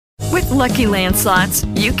Lucky Land Slots,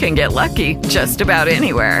 you can get lucky just about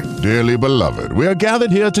anywhere. Dearly beloved, we are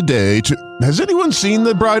gathered here today to... Has anyone seen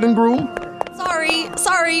the bride and groom?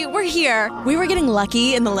 Sorry, we're here. We were getting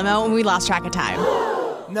lucky in the limo and we lost track of time.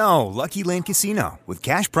 No, Lucky Land Casino, with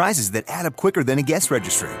cash prizes that add up quicker than a guest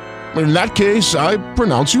registry. In that case, I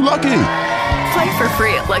pronounce you lucky. Play for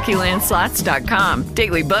free at LuckyLandSlots.com.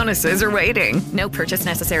 Daily bonuses are waiting. No purchase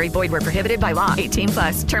necessary. Void where prohibited by law.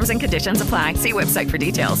 18+. Terms and conditions apply. See website for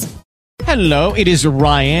details. Hello, it is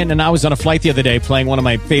Ryan, and I was on a flight the other day playing one of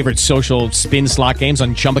my favorite social spin slot games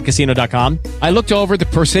on ChumbaCasino.com. I looked over at the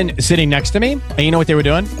person sitting next to me, and you know what they were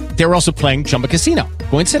doing? They were also playing Chumba Casino.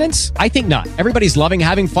 Coincidence? I think not. Everybody's loving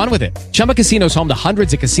having fun with it. Chumba Casino is home to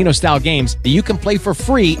hundreds of casino-style games that you can play for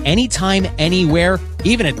free anytime, anywhere,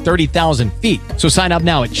 even at 30,000 feet. So sign up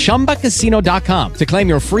now at ChumbaCasino.com to claim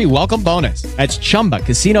your free welcome bonus. That's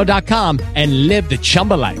ChumbaCasino.com and live the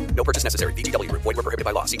Chumba life. No purchase necessary. VGW. Void where prohibited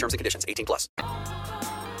by law. See terms and conditions. 18+.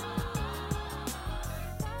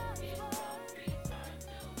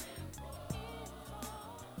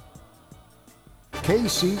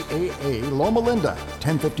 KCAA Loma Linda,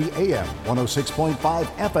 1050 AM, 106.5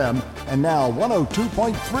 FM, and now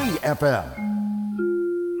 102.3 FM.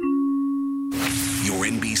 Your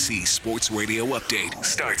NBC Sports Radio update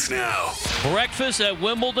starts now. Breakfast at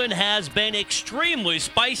Wimbledon has been extremely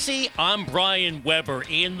spicy. I'm Brian Weber.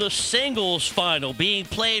 In the singles final being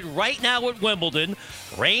played right now at Wimbledon,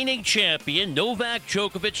 reigning champion Novak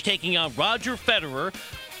Djokovic taking on Roger Federer.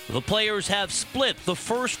 The players have split the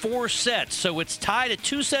first 4 sets, so it's tied at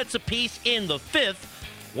 2 sets apiece in the 5th,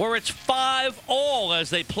 where it's 5-all as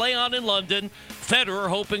they play on in London. Federer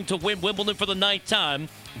hoping to win Wimbledon for the 9th time.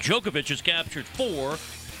 Djokovic has captured 4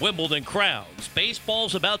 Wimbledon crowns.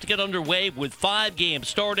 Baseball's about to get underway with 5 games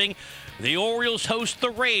starting. The Orioles host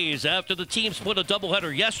the Rays after the team split a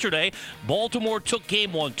doubleheader yesterday. Baltimore took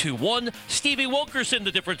game 1 2-1. Stevie Wilkerson,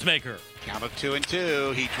 the difference maker. Count of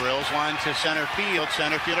 2-2. He drills one to center field.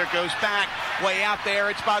 Center fielder goes back. Way out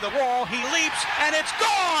there. It's by the wall. He leaps, and it's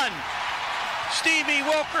gone! Stevie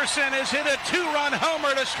Wilkerson has hit a 2-run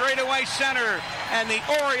homer to straightaway center, and the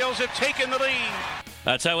Orioles have taken the lead.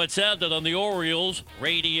 That's how it sounded on the Orioles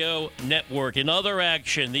radio network. In other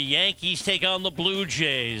action, the Yankees take on the Blue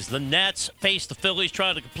Jays. The Nats face the Phillies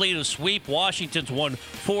trying to complete a sweep. Washington's won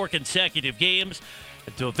 4 consecutive games.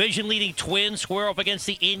 The division-leading Twins square off against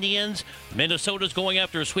the Indians. Minnesota's going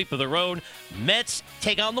after a sweep of their own. Mets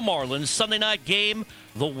take on the Marlins. Sunday night game,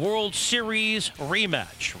 the World Series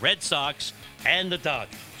rematch. Red Sox and the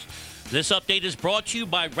Dodgers. This update is brought to you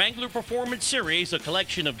by Wrangler Performance Series, a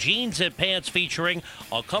collection of jeans and pants featuring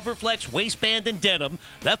a ComfortFlex waistband and denim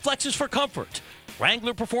that flexes for comfort.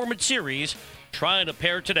 Wrangler Performance Series, trying a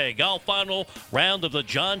pair today. Golf final round of the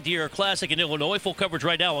John Deere Classic in Illinois. Full coverage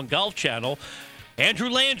right now on Golf Channel. Andrew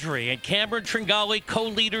Landry and Cameron Tringali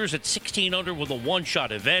co-leaders at 16 under with a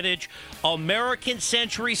one-shot advantage. American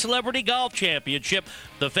Century Celebrity Golf Championship.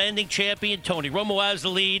 Defending champion Tony Romo has the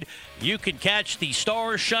lead. You can catch the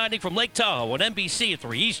stars shining from Lake Tahoe on NBC at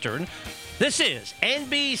 3 Eastern. This is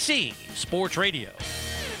NBC Sports Radio.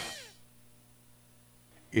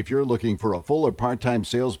 If you're looking for a full or part-time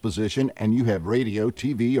sales position and you have radio,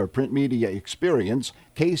 TV, or print media experience,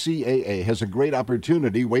 KCAA has a great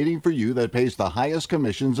opportunity waiting for you that pays the highest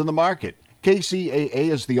commissions in the market. KCAA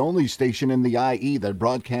is the only station in the IE that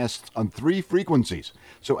broadcasts on 3 frequencies,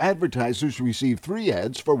 so advertisers receive 3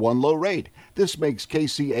 ads for 1 low rate. This makes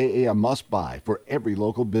KCAA a must-buy for every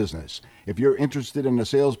local business. If you're interested in a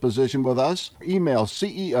sales position with us, email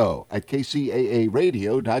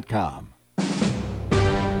ceo@kcaaradio.com.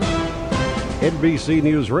 NBC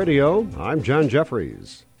News Radio, I'm John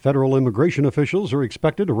Jeffries. Federal immigration officials are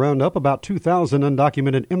expected to round up about 2,000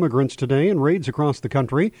 undocumented immigrants today in raids across the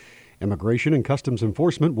country. Immigration and Customs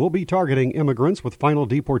Enforcement will be targeting immigrants with final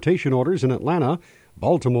deportation orders in Atlanta,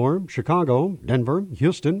 Baltimore, Chicago, Denver,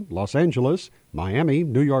 Houston, Los Angeles, Miami,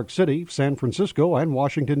 New York City, San Francisco, and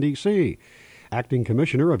Washington, D.C. Acting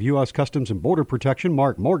Commissioner of U.S. Customs and Border Protection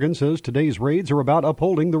Mark Morgan says today's raids are about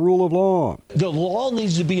upholding the rule of law. The law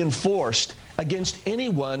needs to be enforced against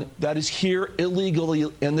anyone that is here illegally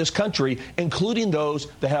in this country, including those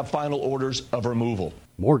that have final orders of removal.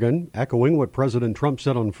 Morgan, echoing what President Trump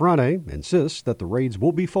said on Friday, insists that the raids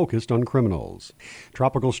will be focused on criminals.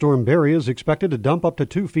 Tropical Storm Barry is expected to dump up to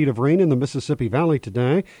 2 feet of rain in the Mississippi Valley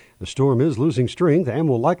today. The storm is losing strength and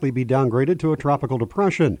will likely be downgraded to a tropical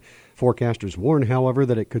depression. Forecasters warn, however,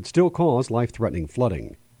 that it could still cause life-threatening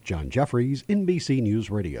flooding. John Jeffries, NBC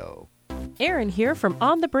News Radio. Erin here from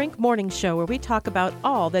On the Brink Morning Show, where we talk about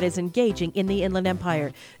all that is engaging in the Inland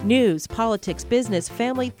Empire. News, politics, business,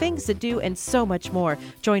 family, things to do, and so much more.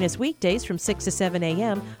 Join us weekdays from 6 to 7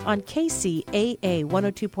 a.m. on KCAA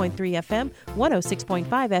 102.3 FM, 106.5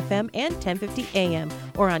 FM, and 1050 a.m.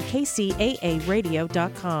 or on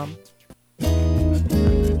kcaaradio.com.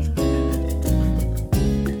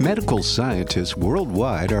 Medical scientists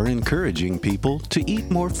worldwide are encouraging people to eat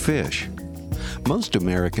more fish. Most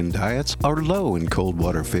American diets are low in cold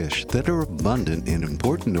water fish that are abundant in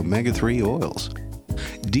important omega-3 oils.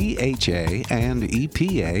 DHA and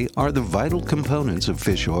EPA are the vital components of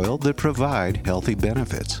fish oil that provide healthy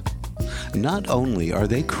benefits. Not only are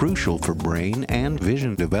they crucial for brain and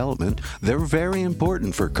vision development, they're very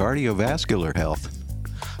important for cardiovascular health.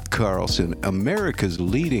 Carlson, America's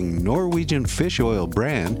leading Norwegian fish oil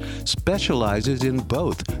brand, specializes in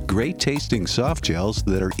both great-tasting soft gels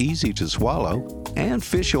that are easy to swallow and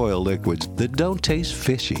fish oil liquids that don't taste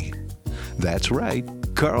fishy. That's right,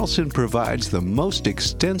 Carlson provides the most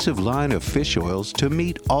extensive line of fish oils to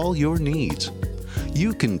meet all your needs.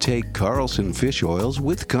 You can take Carlson fish oils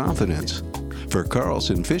with confidence, for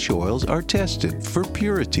Carlson fish oils are tested for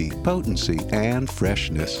purity, potency, and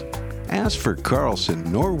freshness. Ask for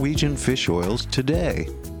Carlson Norwegian fish oils today.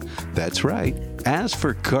 That's right. Ask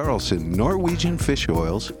for Carlson Norwegian fish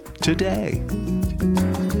oils today.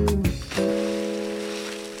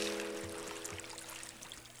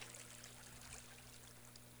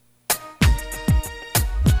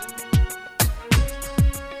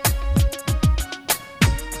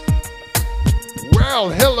 Well,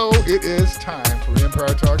 hello. It is time for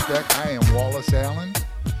Empire Talks Back. I am Wallace Allen.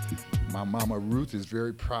 My mama Ruth is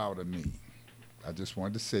very proud of me. I just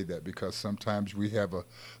wanted to say that because sometimes we have a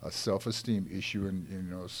self-esteem issue,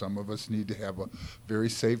 and some of us need to have a very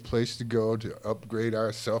safe place to go to upgrade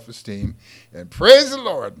our self-esteem. And praise the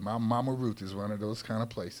Lord, my mama Ruth is one of those kind of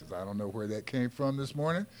places. I don't know where that came from this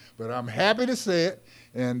morning, but I'm happy to say it.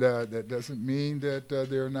 And that doesn't mean that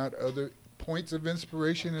there are not other points of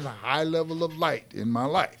inspiration and a high level of light in my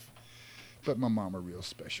life. But my mama real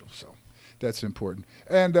special, so that's important.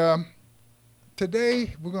 And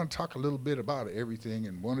today, we're going to talk a little bit about everything,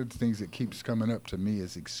 and one of the things that keeps coming up to me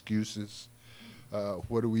is excuses.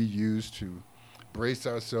 What do we use to brace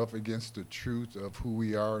ourselves against the truth of who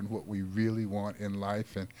we are and what we really want in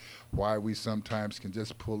life, and why we sometimes can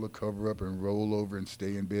just pull the cover up and roll over and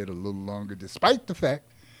stay in bed a little longer, despite the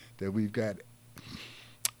fact that we've got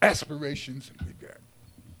aspirations, and we've got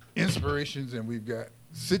inspirations, and we've got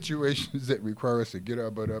situations that require us to get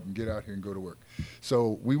our butt up and get out here and go to work.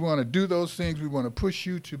 So we want to do those things. We want to push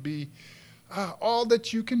you to be all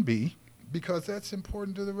that you can be, because that's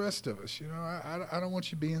important to the rest of us. I don't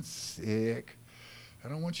want you being sick. I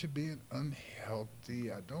don't want you being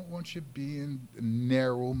unhealthy. I don't want you being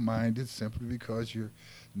narrow-minded simply because you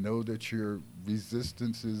know that your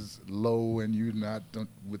resistance is low and you're not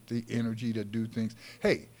with the energy to do things.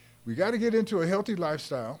 Hey, we got to get into a healthy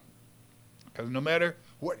lifestyle. Because no matter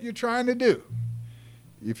what you're trying to do,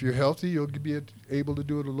 if you're healthy, you'll be able to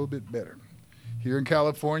do it a little bit better. Here in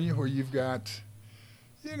California, where you've got,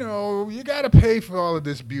 you got to pay for all of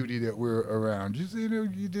this beauty that we're around.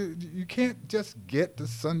 You can't just get the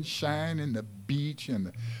sunshine and the beach and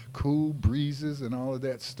the cool breezes and all of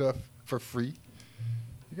that stuff for free.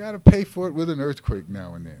 You got to pay for it with an earthquake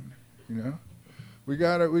now and then, We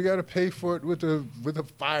gotta pay for it with a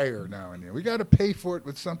fire now and then. We gotta pay for it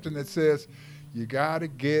with something that says you gotta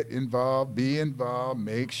get involved, be involved,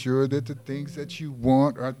 make sure that the things that you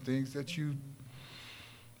want are things that you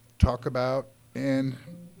talk about and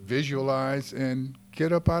visualize and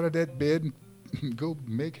get up out of that bed and go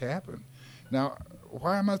make happen. Now,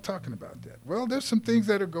 why am I talking about that? Well, there's some things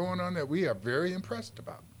that are going on that we are very impressed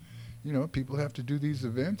about. People have to do these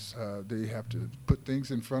events. They have to put things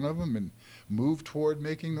in front of them and move toward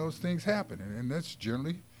making those things happen. And that's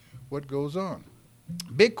generally what goes on.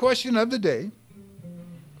 Big question of the day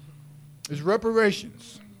is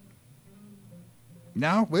reparations.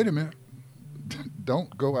 Now, wait a minute.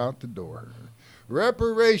 Don't go out the door.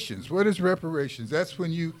 Reparations. What is reparations? That's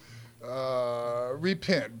when you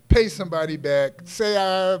repent, pay somebody back,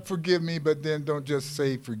 say, forgive me, but then don't just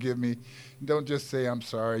say forgive me. Don't just say I'm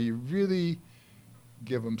sorry. You really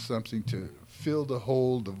give them something to fill the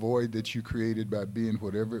hole, the void that you created by being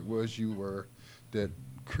whatever it was you were that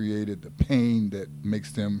created the pain that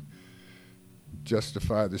makes them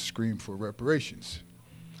justify the scream for reparations.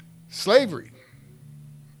 Slavery.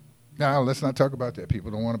 Now, let's not talk about that. People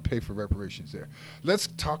don't want to pay for reparations there. Let's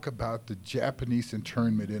talk about the Japanese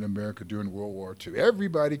internment in America during World War II.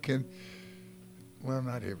 Everybody can, well,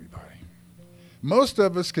 not everybody. Most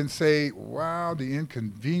of us can say, wow, the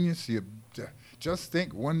inconvenience, the just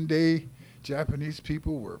think one day Japanese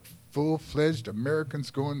people were full-fledged Americans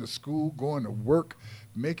going to school, going to work,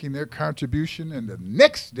 making their contribution, and the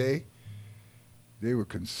next day they were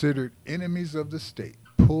considered enemies of the state,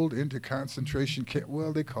 pulled into concentration camp.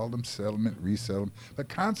 Well, they called them settlement, resettlement, but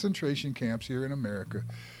concentration camps here in America,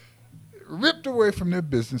 ripped away from their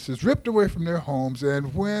businesses, ripped away from their homes,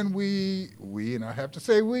 and when we, and I have to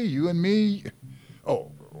say we, you and me,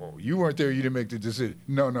 you weren't there, you didn't make the decision.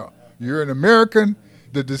 No, you're an American.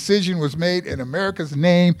 The decision was made in America's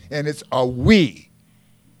name, and it's a we.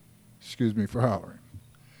 Excuse me for hollering.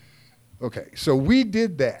 Okay, so we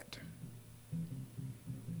did that.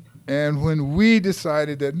 And when we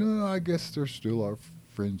decided that, no, I guess they're still our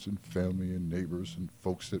friends and family and neighbors and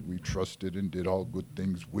folks that we trusted and did all good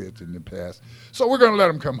things with in the past, so we're going to let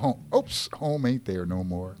them come home. Oops, home ain't there no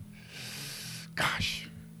more. Gosh.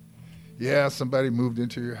 Yeah, somebody moved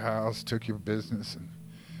into your house, took your business,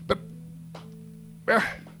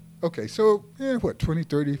 okay, so 20,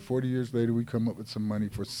 30, 40 years later, we come up with some money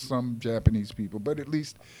for some Japanese people, but at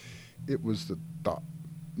least it was the thought.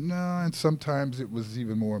 No, and sometimes it was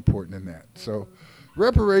even more important than that. So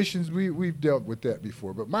reparations, we've dealt with that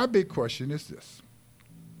before, but my big question is this.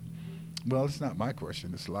 Well, it's not my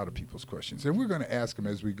question, it's a lot of people's questions, and we're going to ask them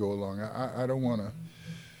as we go along. I don't want to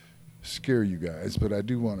scare you guys, but I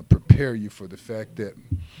do want to prepare you for the fact that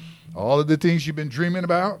all of the things you've been dreaming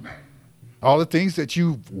about, all the things that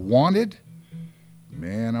you've wanted,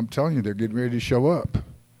 man, I'm telling you, they're getting ready to show up.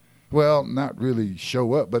 Well, not really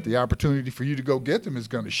show up, but the opportunity for you to go get them is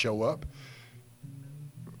going to show up.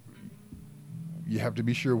 You have to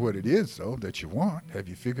be sure what it is, though, that you want. Have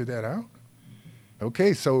you figured that out?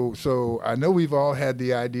 Okay, so I know we've all had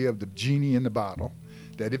the idea of the genie in the bottle,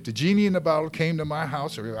 that if the genie in the bottle came to my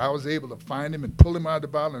house, or I was able to find him and pull him out of the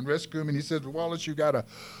bottle and rescue him, and he says, Wallace, you got a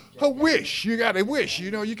wish. You got a wish.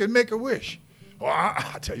 You can make a wish. Well,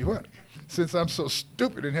 I'll tell you what. Since I'm so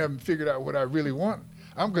stupid and haven't figured out what I really want,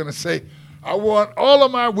 I'm going to say I want all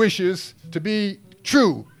of my wishes to be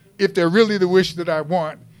true if they're really the wish that I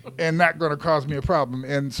want and not going to cause me a problem.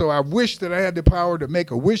 And so I wish that I had the power to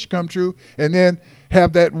make a wish come true and then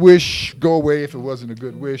have that wish go away if it wasn't a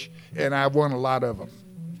good wish, and I want a lot of them.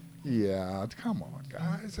 Yeah, come on,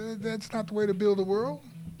 guys. That's not the way to build a world.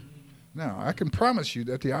 Now, I can promise you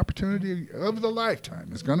that the opportunity of the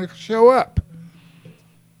lifetime is going to show up.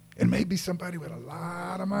 And maybe somebody with a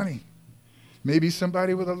lot of money. Maybe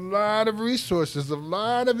somebody with a lot of resources, a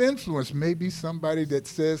lot of influence. Maybe somebody that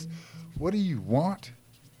says, what do you want?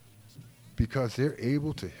 Because they're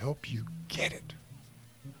able to help you get it.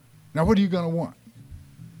 Now, what are you going to want?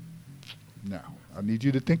 Now, I need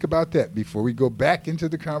you to think about that before we go back into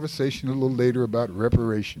the conversation a little later about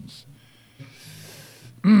reparations.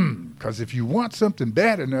 Because if you want something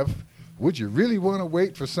bad enough, would you really want to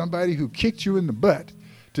wait for somebody who kicked you in the butt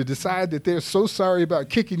to decide that they're so sorry about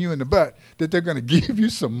kicking you in the butt that they're going to give you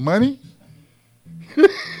some money?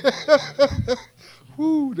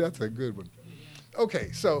 Woo, that's a good one.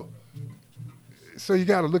 Okay, so you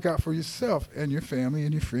got to look out for yourself and your family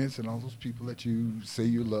and your friends and all those people that you say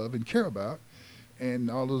you love and care about,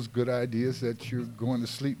 and all those good ideas that you're going to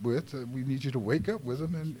sleep with. We need you to wake up with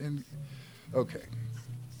them. And okay.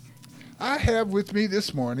 I have with me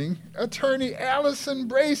this morning attorney Allison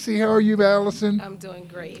Bracey. How are you, Allison? I'm doing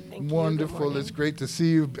great. Thank you. Wonderful. It's great to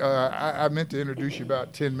see you. I meant to introduce you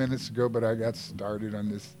about 10 minutes ago, but I got started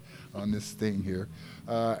on this thing here.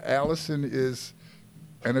 Allison is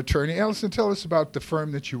an attorney. Allison, tell us about the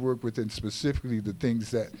firm that you work with and specifically the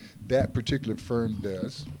things that particular firm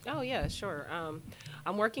does. Oh, yeah, sure.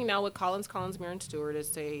 I'm working now with Collins, Mirren Stewart.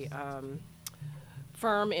 It's a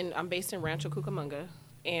firm, I'm based in Rancho Cucamonga.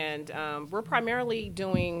 And we're primarily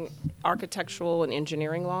doing architectural and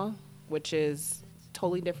engineering law, which is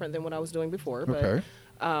totally different than what I was doing before. Okay.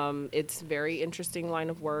 But it's a very interesting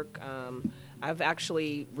line of work. I've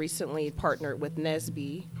actually recently partnered with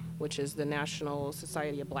NSBE, which is the National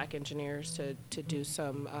Society of Black Engineers, to do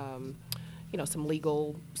some some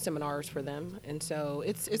legal seminars for them. And so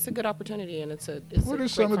it's a good opportunity, and it's what are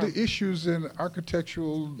some of the issues in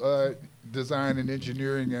architectural design and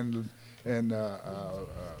engineering and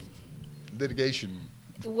litigation?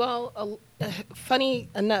 Well, funny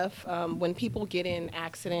enough, when people get in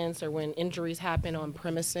accidents or when injuries happen on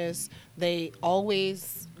premises, they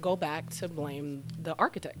always go back to blame the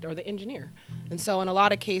architect or the engineer. And so in a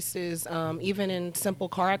lot of cases, even in simple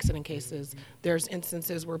car accident cases, there's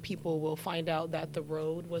instances where people will find out that the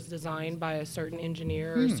road was designed by a certain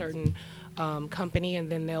engineer or a certain company,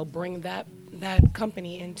 and then they'll bring that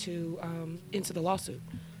company into the lawsuit.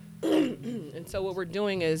 And so what we're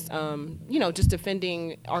doing is, just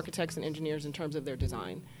defending architects and engineers in terms of their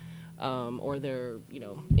design. or their,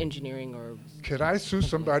 engineering or. Could I sue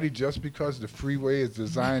somebody just because the freeway is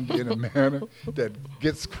designed in a manner that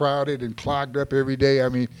gets crowded and clogged up every day? I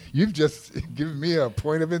mean, you've just given me a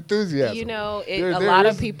point of enthusiasm. A lot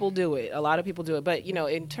of people do it. But,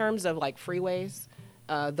 in terms of like freeways,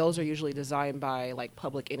 those are usually designed by like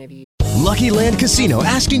public entities. Lucky Land Casino,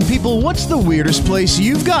 asking people, what's the weirdest place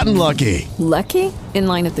you've gotten lucky? Lucky? In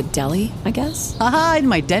line at the deli, I guess? Aha, in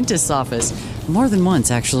my dentist's office. More than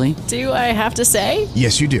once, actually. Do I have to say?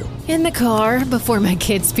 Yes, you do. In the car before my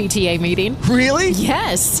kids' PTA meeting. Really?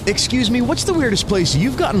 Yes. Excuse me, what's the weirdest place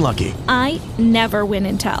you've gotten lucky? I never win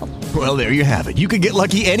and tell. Well, there you have it. You can get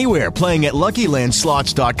lucky anywhere, playing at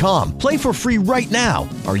LuckyLandSlots.com. Play for free right now.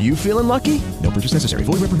 Are you feeling lucky? No purchase necessary.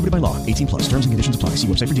 Void where prohibited by law. 18+. Terms and conditions apply. See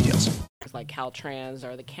website for details. Like Caltrans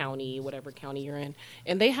or the county, whatever county you're in,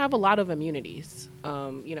 and they have a lot of immunities.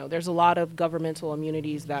 There's a lot of governmental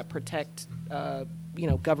immunities that protect,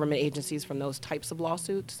 government agencies from those types of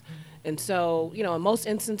lawsuits. And so, in most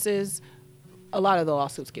instances, a lot of the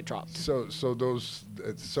lawsuits get dropped. So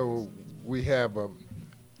we have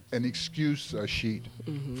an excuse sheet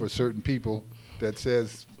for certain people that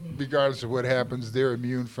says, regardless of what happens, they're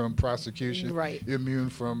immune from prosecution, right? Immune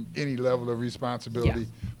from any level of responsibility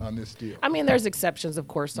on this deal. I mean, there's exceptions, of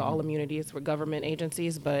course, to all immunities for government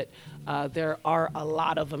agencies, but there are a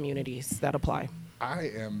lot of immunities that apply. I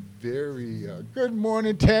am very good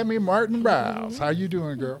morning, Tammy Martin Riles. How you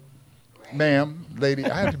doing, girl? Ma'am, lady,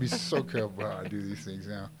 I have to be so careful how I do these things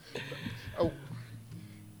now. Oh,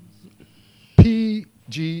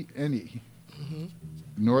 PG&E.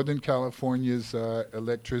 Northern California's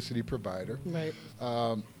electricity provider. Right.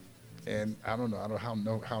 And I don't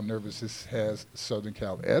know how nervous this has Southern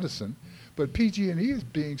Cal Edison, but PG&E is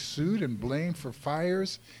being sued and blamed for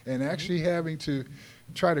fires and actually having to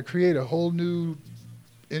try to create a whole new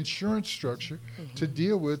insurance structure to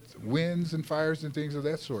deal with winds and fires and things of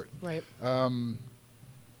that sort. Right.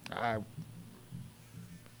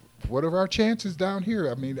 What are our chances down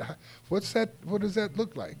here? I mean, what does that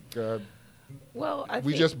look like? Well,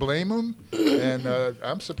 we just blame them, and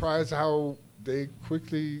I'm surprised how they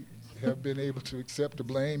quickly have been able to accept the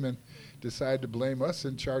blame and decide to blame us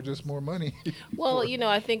and charge us more money. Well,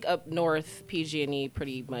 I think up north, PG&E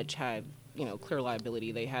pretty much had, clear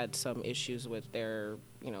liability. They had some issues with their,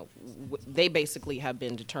 they basically have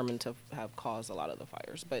been determined to have caused a lot of the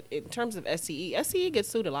fires. But in terms of SCE gets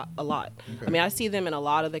sued a lot. Okay. I mean, I see them in a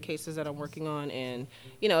lot of the cases that I'm working on, and,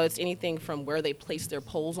 it's anything from where they place their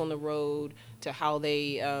poles on the road to how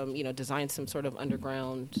they, design some sort of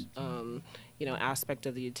underground, aspect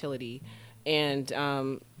of the utility. And,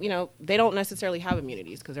 they don't necessarily have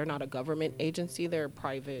immunities because they're not a government agency. They're a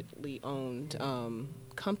privately owned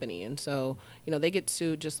company. And so, they get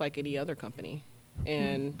sued just like any other company.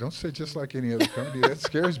 And don't say just like any other company. That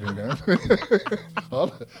scares me, man.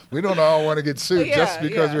 We don't all want to get sued just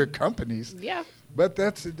because we're companies. Yeah. But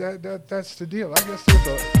that's the deal. I guess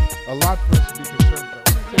there's a lot for us to be concerned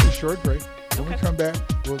about. We'll take a short break. When we come back,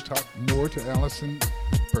 we'll talk more to Allison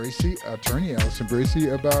Bracey, attorney Allison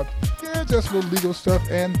Bracey, about just little legal stuff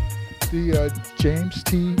and the James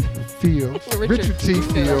T. Fields, Richard T.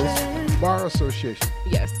 Fields Bar Association.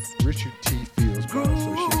 Yes. Richard T. Fields Bar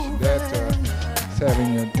Association. That is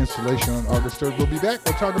having an installation on August 3rd. We'll be back.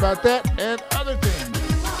 We'll talk about that and other things.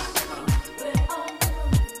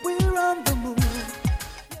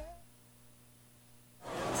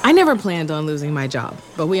 I never planned on losing my job,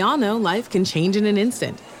 but we all know life can change in an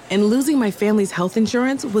instant. And losing my family's health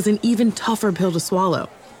insurance was an even tougher pill to swallow.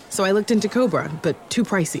 So I looked into Cobra, but too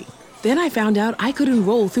pricey. Then I found out I could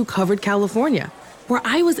enroll through Covered California, where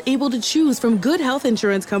I was able to choose from good health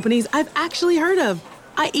insurance companies I've actually heard of.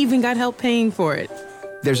 I even got help paying for it.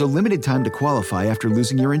 There's a limited time to qualify after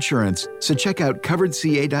losing your insurance, so check out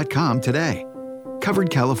CoveredCA.com today. Covered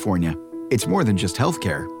California. It's more than just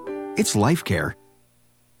healthcare. It's life care.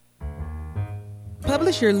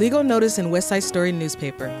 Publish your legal notice in West Side Story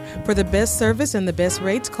newspaper. For the best service and the best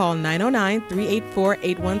rates, call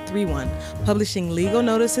 909-384-8131. Publishing legal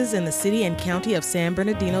notices in the city and county of San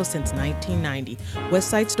Bernardino since 1990. West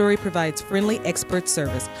Side Story provides friendly expert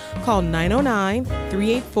service. Call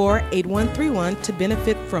 909-384-8131 to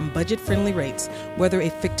benefit from budget-friendly rates. Whether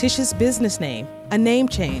a fictitious business name, a name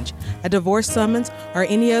change, a divorce summons, or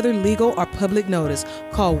any other legal or public notice,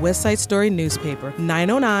 call West Side Story newspaper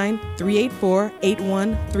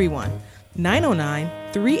 909-384-8131.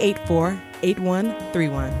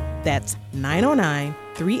 909-384-8131. That's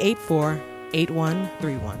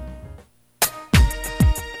 909-384-8131.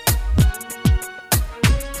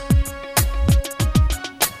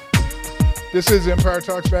 This is Empire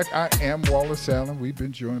Talks Back. I am Wallace Allen. We've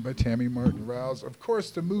been joined by Tammy Martin Rouse. Of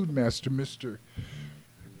course, the Mood Master, Mr.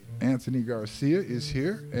 Anthony Garcia, is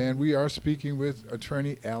here, and we are speaking with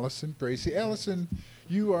attorney Allison Bracey. Allison,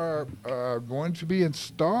 you are going to be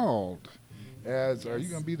installed as, are you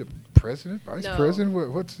going to be the president, vice president?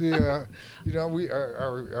 What's the, we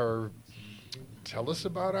are tell us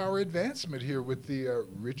about our advancement here with the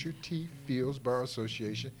Richard T. Fields Bar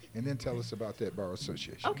Association, and then tell us about that bar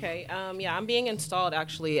association. Okay. I'm being installed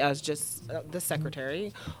actually as just the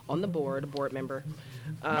secretary on the board, a board member.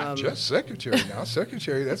 Not just secretary now.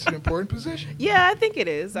 Secretary, that's an important position. Yeah, I think it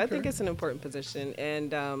is. I think it's an important position.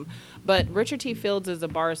 And but Richard T. Fields is a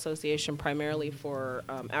bar association primarily for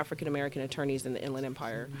African American attorneys in the Inland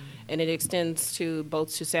Empire, and it extends to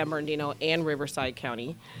both to San Bernardino and Riverside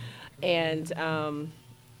County. And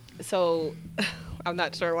so I'm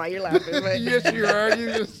not sure why you're laughing. But yes, you are. You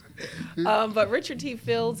just. But Richard T.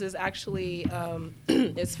 Fields is actually,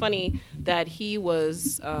 it's funny that he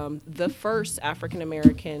was the first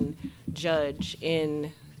African-American judge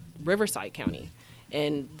in Riverside County.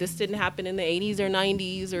 And this didn't happen in the 80s or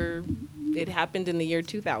 90s, or it happened in the year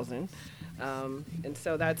 2000. And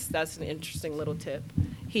so that's an interesting little tip.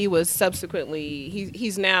 He was subsequently,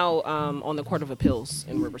 he's now on the Court of Appeals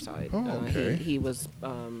in Riverside. Oh, okay. He was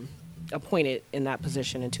appointed in that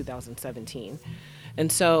position in 2017. And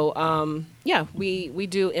so, we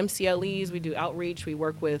do MCLEs, we do outreach, we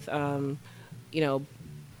work with,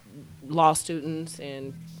 law students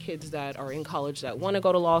and kids that are in college that want to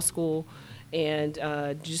go to law school, and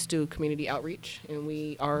just do community outreach. And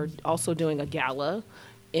we are also doing a gala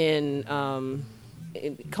in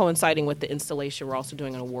coinciding with the installation. We're also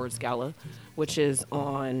doing an awards gala, which is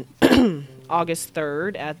on August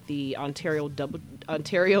 3rd at the Ontario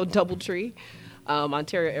Doubletree,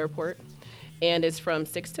 Ontario Airport. And it's from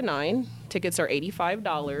 6 to 9. Tickets are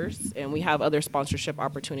 $85, and we have other sponsorship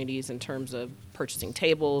opportunities in terms of purchasing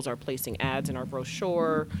tables or placing ads in our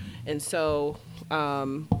brochure. And so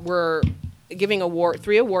we're giving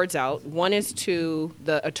 3 awards out. One is to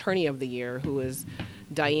the Attorney of the Year, who is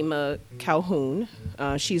Daima Calhoun.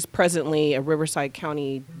 She's presently a Riverside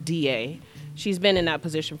County DA. She's been in that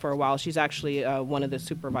position for a while. She's actually one of the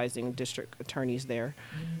supervising district attorneys there.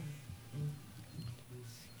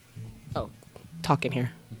 Oh, talking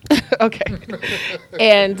here. Okay.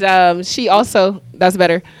 And she also, that's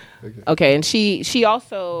better. Okay, and she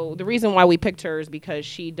also, the reason why we picked her is because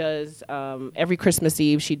she does, every Christmas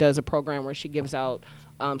Eve, she does a program where she gives out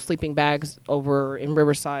sleeping bags over in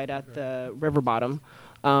Riverside at the river bottom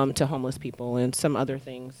to homeless people and some other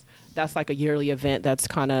things. That's like a yearly event that's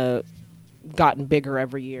kind of gotten bigger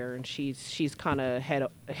every year, and she's kind of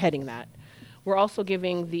heading that. We're also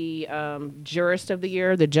giving the Jurist of the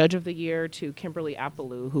Year, the Judge of the Year, to Kimberly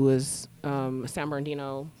Appaloo, who is a San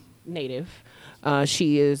Bernardino native.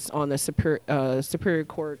 She is on the Superior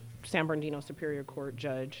Court, San Bernardino Superior Court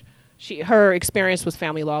judge. Her experience was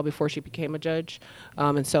family law before she became a judge,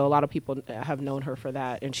 and so a lot of people have known her for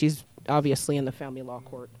that, and she's obviously in the family law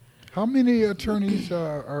court. How many attorneys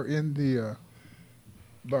are in the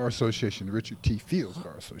Bar Association, the Richard T. Fields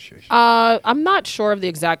Bar Association? I'm not sure of the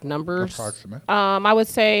exact numbers. Approximate? I would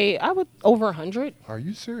say over 100. Are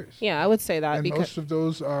you serious? Yeah, I would say that. And most of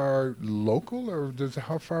those are local, or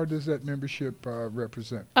how far does that membership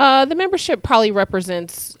represent? The membership probably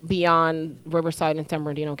represents beyond Riverside and San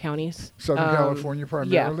Bernardino counties. Southern California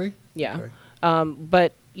primarily? Yeah. Okay.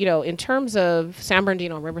 But, in terms of San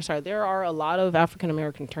Bernardino and Riverside, there are a lot of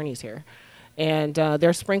African-American attorneys here. And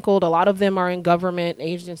they're sprinkled. A lot of them are in government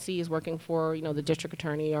agencies working for, the district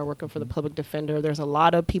attorney or working for the public defender. There's a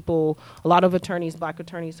lot of people, a lot of attorneys, black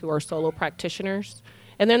attorneys, who are solo practitioners.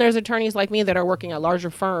 And then there's attorneys like me that are working at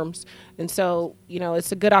larger firms. And so,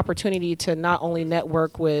 it's a good opportunity to not only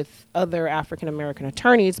network with other African-American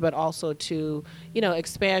attorneys, but also to,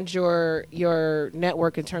 expand your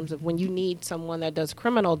network in terms of when you need someone that does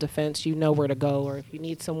criminal defense, you know where to go. Or if you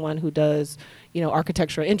need someone who does,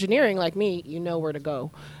 architectural engineering like me, you know where to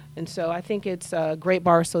go. And so I think it's a great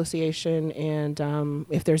bar association. And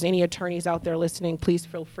if there's any attorneys out there listening, please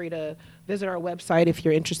feel free to visit our website if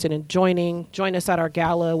you're interested in joining. Join us at our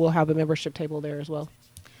gala. We'll have a membership table there as well.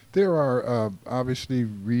 There are obviously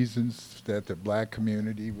reasons that the black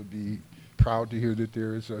community would be proud to hear that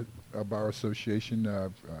there is a bar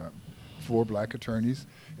association for black attorneys,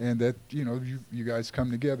 and that you guys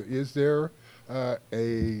come together. Is there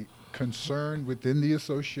a concern within the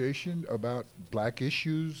association about black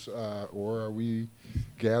issues, or are we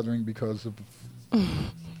gathering because of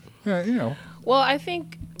Well, I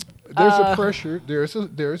think there's a pressure. There's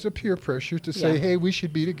a peer pressure to say, hey, we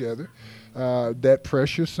should be together. That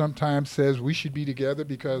pressure sometimes says we should be together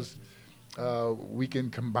because we can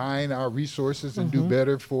combine our resources and do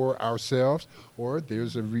better for ourselves, or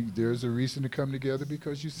there's a reason to come together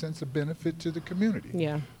because you sense a benefit to the community.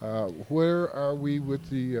 Yeah. Where are we with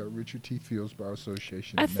the Richard T. Fields Bar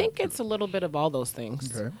Association? I think it's a little bit of all those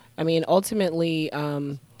things. Okay. I mean, ultimately,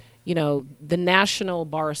 the National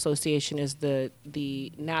Bar Association is the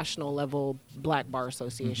national level Black Bar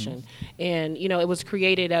Association, and it was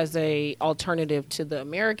created as a alternative to the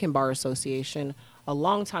American Bar Association a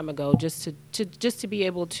long time ago, just to be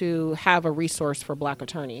able to have a resource for Black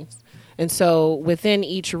attorneys. And so within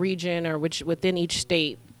each region or within each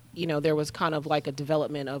state, there was kind of like a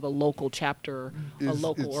development of a local chapter, a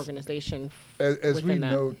local organization. As we within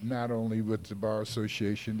that. know, not only with the Bar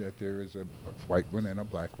Association, that there is a white one and a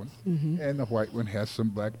black one. And the white one has some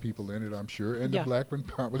black people in it, I'm sure, and the black one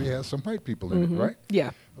probably has some white people in it, right?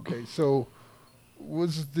 Yeah. Okay, so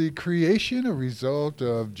was the creation a result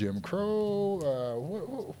of Jim Crow?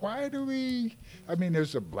 Why do we? I mean,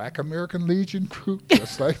 there's a Black American Legion group,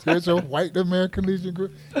 just like there's a White American Legion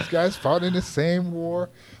group. These guys fought in the same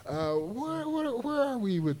war. Where are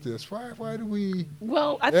we with this? Why do we?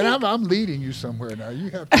 Well, I'm leading you somewhere now.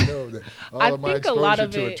 You have to know that all of my exposure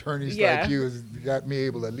to attorneys like you has got me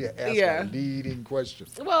able to ask a leading question.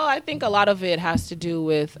 Well, I think a lot of it has to do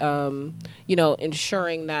with,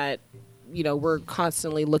 ensuring that we're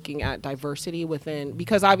constantly looking at diversity within,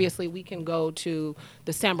 because obviously we can go to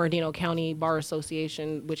the San Bernardino County Bar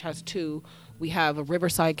Association, which has two. We have a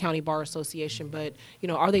Riverside County Bar Association, but,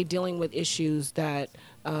 are they dealing with issues that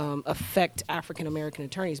affect African American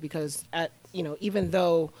attorneys? Because even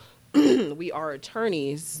though we are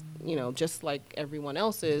attorneys, just like everyone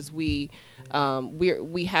else is, we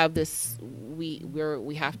have this,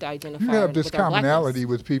 we have to identify. You have this with our commonality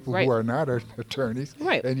blackness. with people who are not attorneys,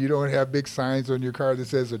 right? And you don't have big signs on your car that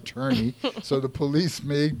says attorney, so the police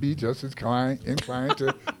may be just as inclined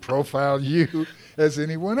to profile you as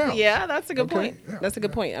anyone else. Yeah, that's a good point. Yeah, that's a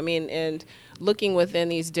good point. I mean, and looking within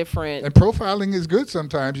these different... And profiling is good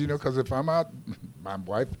sometimes, because if I'm out, my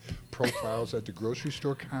wife profiles at the grocery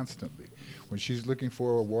store constantly. When she's looking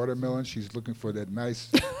for a watermelon, she's looking for that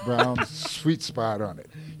nice brown sweet spot on it.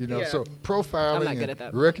 So profiling I'm not good at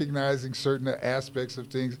that. and recognizing certain aspects of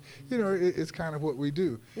things, it's kind of what we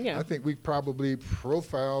do. Yeah. I think we probably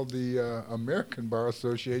profile the American Bar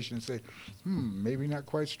Association and say, maybe not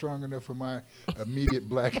quite strong enough for my immediate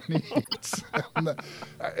black needs. And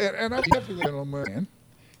I'm definitely a gentleman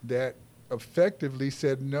that effectively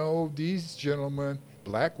said, no, these gentlemen,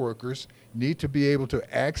 black workers, need to be able to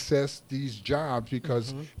access these jobs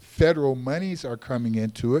because federal monies are coming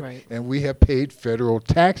into it, and we have paid federal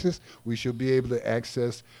taxes. We should be able to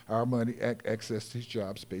access our money, access these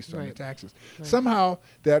jobs based on the taxes. Somehow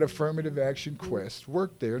that affirmative action quest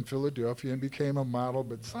worked there in Philadelphia and became a model,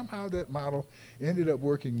 but somehow that model ended up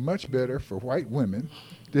working much better for white women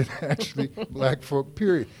than actually black folk,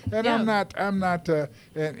 period. And I'm not,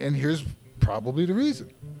 and here's probably the reason.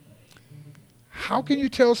 How can you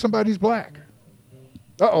tell somebody's black?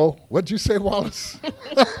 Uh-oh, what'd you say, Wallace?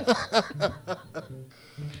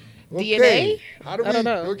 DNA? How do I don't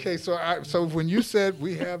know. Okay, so when you said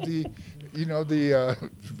we have the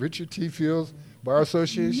Richard T. Fields Bar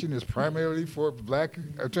Association is primarily for black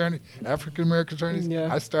attorneys, African American attorneys,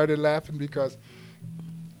 I started laughing because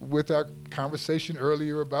with our conversation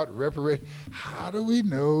earlier about reparation, how do we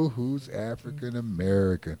know who's African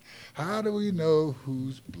American? How do we know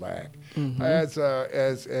who's black? As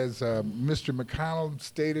Mr. McConnell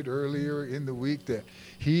stated earlier in the week that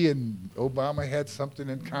he and Obama had something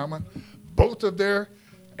in common. Both of their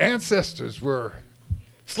ancestors were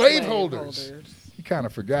slaveholders. He kind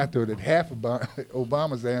of forgot, though, that half of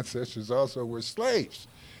Obama's ancestors also were slaves,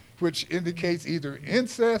 which indicates either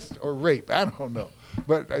incest or rape. I don't know.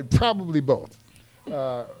 But probably both.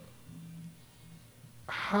 How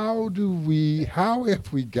have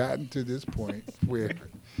we gotten to this point where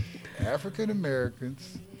African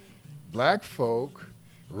Americans, black folk,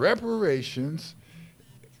 reparations,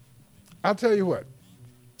 I'll tell you what,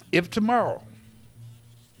 if tomorrow's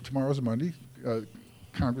Monday,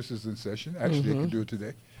 Congress is in session, actually they can do it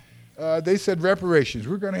today, they said reparations,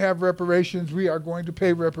 we're going to have reparations, we are going to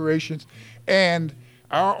pay reparations, and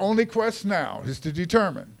our only quest now is to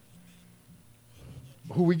determine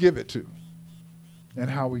who we give it to and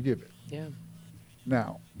how we give it. Yeah.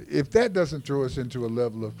 Now, if that doesn't throw us into a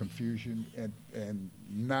level of confusion and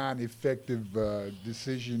non-effective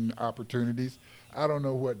decision opportunities, I don't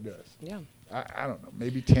know what does. Yeah. I don't know.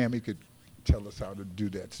 Maybe Tammy could tell us how to do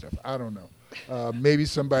that stuff. I don't know. Maybe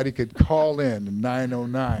somebody could call in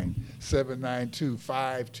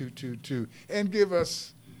 909-792-5222 and give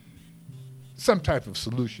us some type of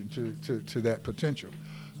solution to that potential.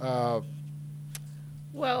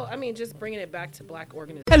 Well, I mean, just bringing it back to black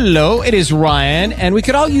organizations. Hello, it is Ryan, and we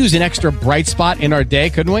could all use an extra bright spot in our day,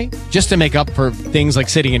 couldn't we? Just to make up for things like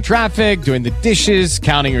sitting in traffic, doing the dishes,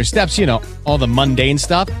 counting your steps, all the mundane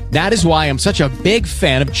stuff. That is why I'm such a big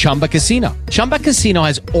fan of Chumba Casino. Chumba Casino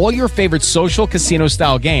has all your favorite social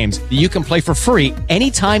casino-style games that you can play for free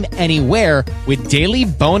anytime, anywhere with daily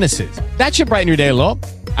bonuses. That should brighten your day a little.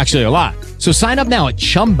 Actually, a lot. So sign up now at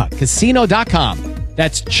ChumbaCasino.com.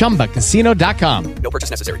 That's ChumbaCasino.com. No purchase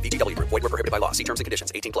necessary. VGW Group. Void where prohibited by law. See terms and conditions.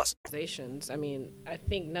 18+. I mean, I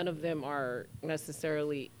think none of them are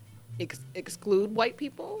necessarily exclude white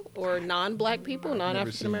people or non-black people,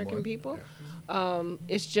 non-African American people. Yeah.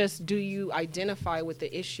 It's just, do you identify with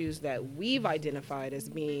the issues that we've identified as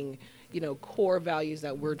being, core values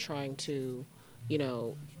that we're trying to,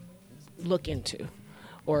 look into,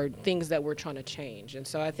 or things that we're trying to change? And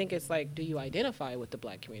so I think it's like, do you identify with the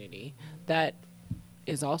black community? That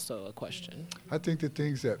is also a question. I think the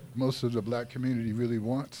things that most of the black community really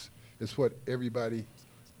wants is what everybody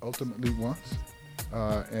ultimately wants,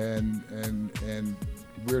 and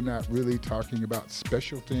we're not really talking about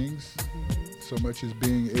special things so much as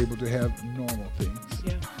being able to have normal things,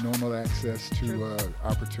 normal access to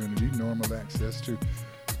opportunity, normal access to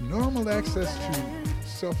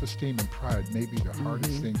self-esteem and pride may be the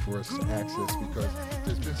hardest thing for us to access, because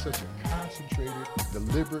there's been such a concentrated,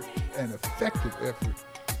 deliberate, and effective effort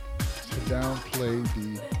to downplay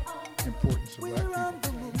the importance of black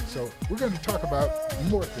people. So we're going to talk about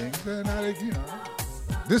more things, and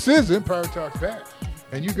this is Empire Talks Back,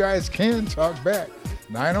 and you guys can talk back.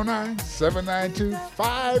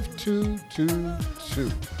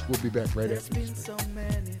 909-792-5222. We'll be back right after this.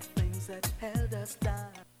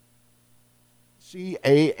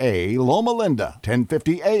 CAA Loma Linda,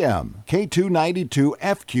 1050 AM, K292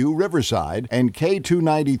 FQ Riverside, and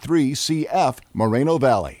K293 CF Moreno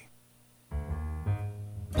Valley.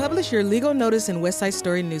 Publish your legal notice in West Side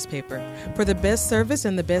Story newspaper. For the best service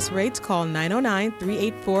and the best rates, call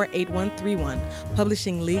 909-384-8131.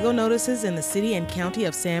 Publishing legal notices in the city and county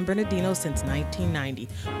of San Bernardino since 1990.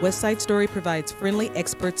 West Side Story provides friendly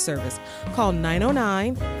expert service. Call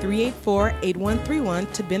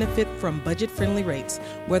 909-384-8131 to benefit from budget-friendly rates.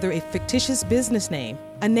 Whether a fictitious business name,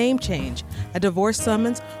 a name change, a divorce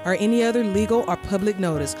summons, or any other legal or public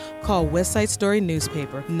notice, call West Side Story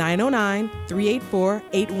newspaper,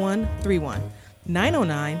 909-384-8131.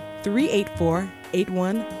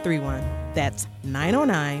 909-384-8131. That's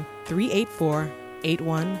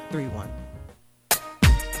 909-384-8131.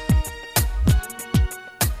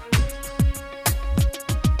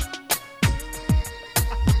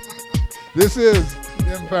 This is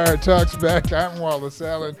Empire Talks Back. I'm Wallace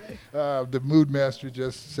Allen. The Mood Master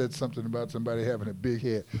just said something about somebody having a big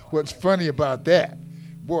head. What's funny about that?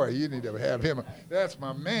 Boy, you need to have him. That's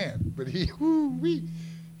my man. But he's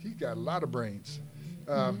got a lot of brains.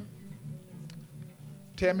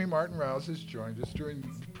 Tammy Martin Rouse has joined us.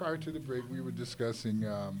 Prior to the break, we were discussing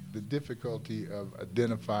the difficulty of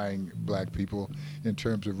identifying black people in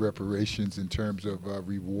terms of reparations, in terms of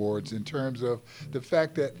rewards, in terms of the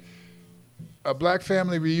fact that a black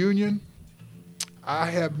family reunion,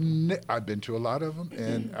 I've been to a lot of them,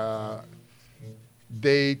 and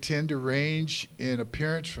they tend to range in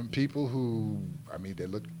appearance from people who, they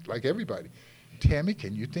look like everybody. Tammy,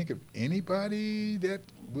 can you think of anybody that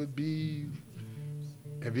would be,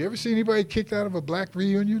 have you ever seen anybody kicked out of a black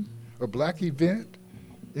reunion or black event?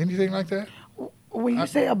 Anything like that? When you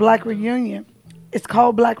say a black reunion, it's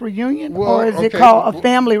called black reunion, or is it called a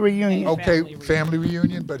family reunion? Okay, family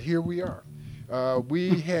reunion, but here we are.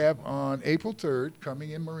 We have on April 3rd,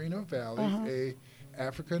 coming in Moreno Valley, a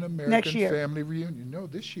African-American family reunion. No,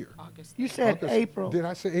 this year. August. You said August. April. Did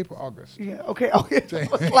I say April? August. Yeah, okay. It's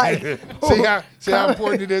like, see how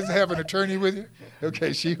important it is to have an attorney with you?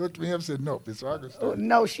 Okay, she hooked me up and said, nope, it's August 3rd.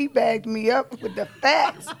 No, she bagged me up with the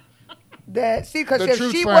facts. Because if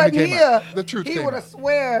she wasn't here, he would have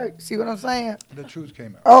swear. See what I'm saying? The truth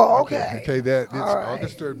came out. Oh, okay. Okay, that it's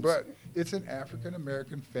August 3rd, but it's an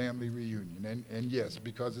African-American family reunion. And yes,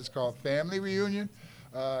 because it's called family reunion,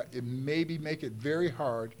 it maybe make it very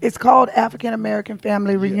hard. It's called African-American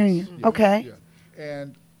Family Reunion. Yes, okay. Yeah.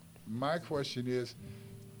 And my question is,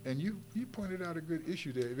 and you pointed out a good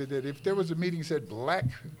issue there, that if there was a meeting that said black,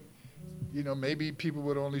 maybe people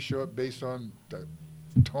would only show up based on the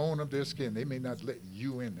tone of their skin. They may not let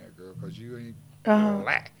you in there, girl, because you ain't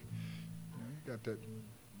black. You got that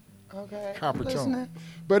copper tone.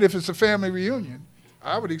 But if it's a family reunion,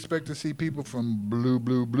 I would expect to see people from blue,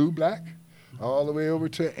 black, all the way over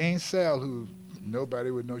to Aunt Sal, who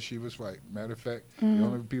nobody would know she was white. Matter of fact, the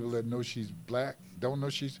only people that know she's black, don't know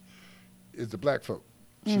is the black folk.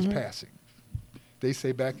 She's passing. They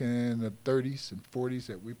say back in the 30s and 40s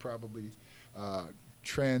that we probably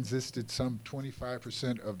transisted some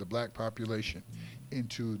 25% of the black population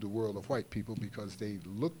into the world of white people because they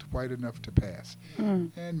looked white enough to pass.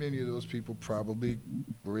 And many of those people probably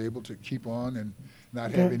were able to keep on and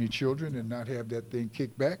not have any children and not have that thing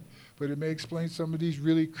kicked back. But it may explain some of these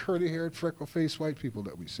really curly-haired, freckle-faced white people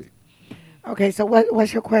that we see. Okay, so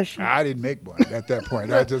what's your question? I didn't make one at that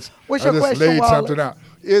point. I just question, laid Wallace? something out.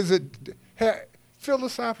 Is it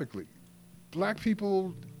philosophically, black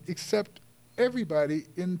people accept everybody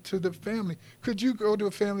into the family? Could you go to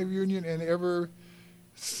a family reunion and ever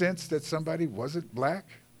sense that somebody wasn't black,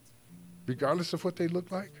 regardless of what they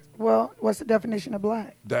look like? Well, what's the definition of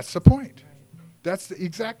black? That's the point. That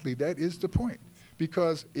is the point.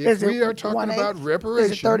 Because if we are talking about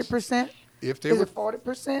reparations, is it 30%? If they is were it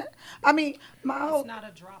 40%? I mean, my whole it's not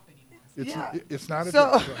a drop anymore. It's not a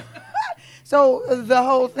drop. So the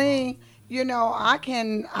whole thing, you know, I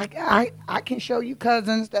can show you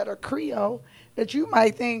cousins that are Creole that you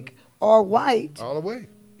might think are white. All the way.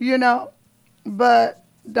 You know, but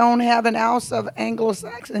don't have an ounce of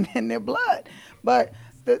Anglo-Saxon in their blood. But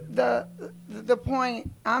the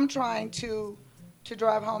point I'm trying to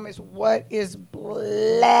drive home is what is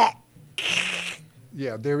black.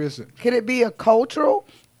 Yeah, there isn't. Could it be a cultural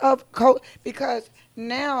because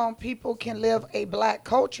now people can live a black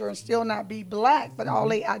culture and still not be black, but all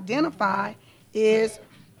they identify is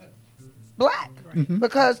black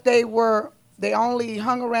because they only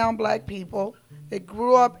hung around black people. They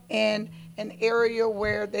grew up in an area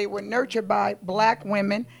where they were nurtured by black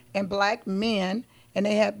women and black men, and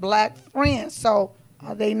they had black friends. So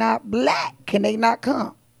are they not black? Can they not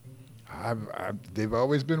come? They've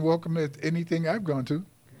always been welcome at anything I've gone to.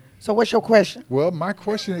 So what's your question? Well, my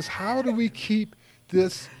question is, how do we keep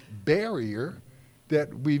this barrier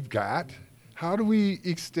that we've got? How do we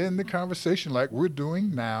extend the conversation like we're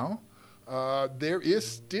doing now? There is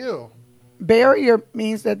still... Barrier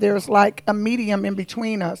means that there's like a medium in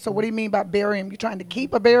between us. So what do you mean by barrier? You trying to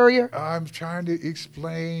keep a barrier? I'm trying to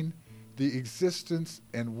explain the existence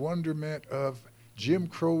and wonderment of Jim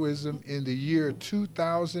Crowism in the year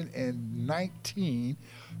 2019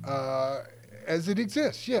 as it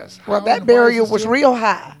exists, yes. Well, that barrier was real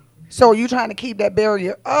high. So you trying to keep that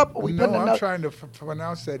barrier up? Or no, I'm trying to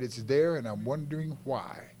pronounce that it's there, and I'm wondering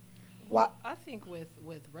why. What? I think with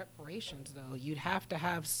reparations, though, you'd have to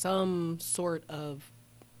have some sort of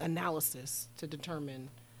analysis to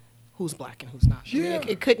determine who's black and who's not. Yeah. I mean,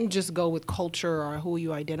 it couldn't just go with culture or who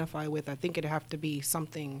you identify with. I think it'd have to be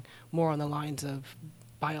something more on the lines of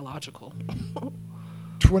biological.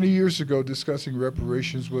 20 years ago, discussing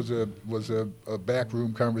reparations was a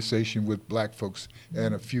backroom conversation with black folks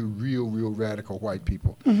and a few real radical white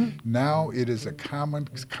people. Now it is a common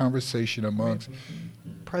conversation amongst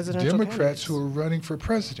Democrats who are running for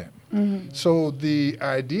president. So the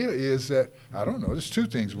idea is that, I don't know, there's two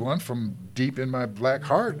things. One, from deep in my black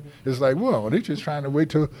heart, is like, well, they're just trying to wait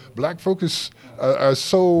till black folks are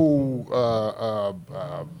so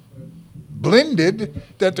blended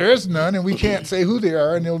that there's none, and we can't say who they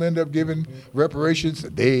are, and they'll end up giving reparations.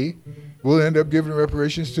 They will end up giving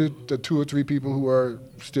reparations to the 2 or 3 people who are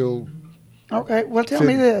still. Okay, well, tell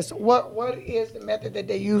me this. What is the method that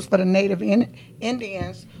they use for the Native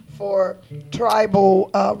Indians for tribal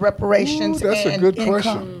reparations? Ooh, that's and a good income?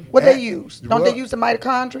 question. What they use? Don't they use the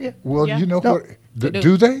mitochondria? Well, you know what?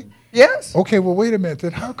 Do they? Yes. Okay, well, wait a minute.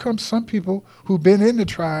 Then how come some people who've been in the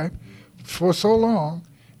tribe for so long,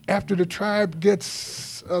 after the tribe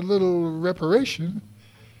gets a little reparation,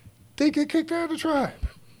 they get kicked out of the tribe?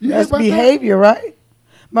 That's behavior, right?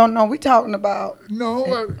 Well, no, we're talking about...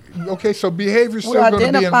 No, okay, so behavior's still we're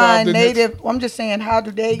going to be involved in Native... I'm just saying, how do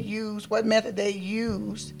they use, what method they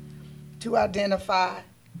use to identify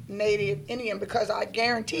Native Indian? Because I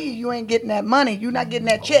guarantee you ain't getting that money. You're not getting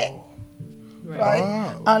that check,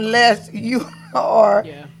 right? Unless you are...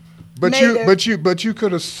 Yeah. But you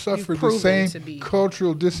could have suffered the same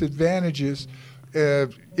cultural disadvantages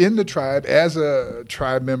in the tribe as a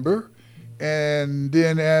tribe member, and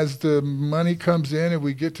then as the money comes in and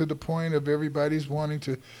we get to the point of everybody's wanting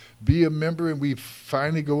to be a member, and we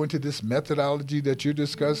finally go into this methodology that you're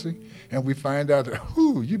discussing, and we find out that,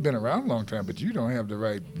 you've been around a long time, but you don't have the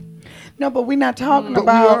right. No, but we're not talking about. But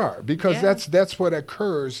we are, because that's what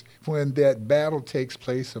occurs when that battle takes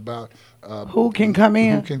place about who can come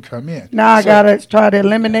in. Who can come in? Now I gotta try to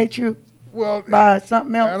eliminate you. Well, by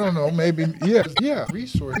something else. I don't know. Maybe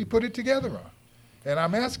resource. We put it together on. And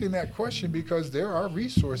I'm asking that question because there are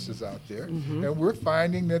resources out there, and we're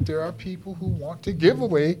finding that there are people who want to give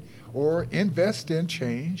away or invest in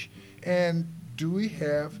change. And do we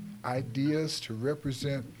have ideas to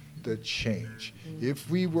represent the change. If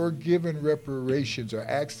we were given reparations or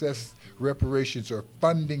access reparations or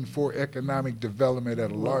funding for economic development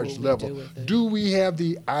at a large level, do we have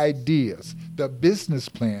the ideas, the business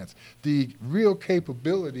plans, the real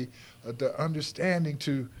capability, the understanding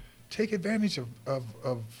to take advantage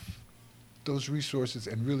of those resources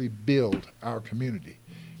and really build our community?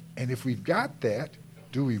 And if we've got that,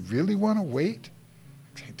 do we really want to wait?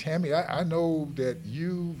 Tammy, I know that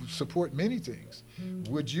you support many things.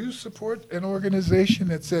 Would you support an organization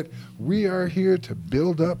that said, we are here to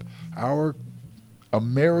build up our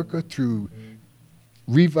America through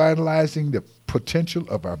revitalizing the potential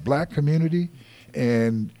of our black community,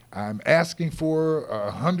 and I'm asking for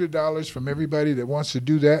 $100 from everybody that wants to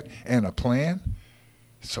do that and a plan?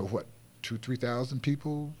 So what, 2,000-3,000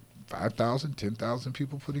 people, 5,000, 10,000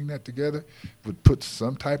 people putting that together would put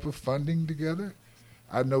some type of funding together?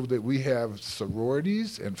 I know that we have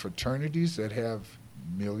sororities and fraternities that have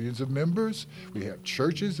millions of members. We have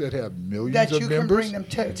churches that have millions that of you members. Can bring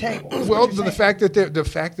them to the table. Well, the fact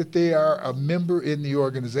that they are a member in the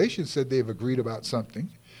organization said they've agreed about something.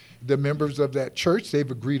 The members of that church,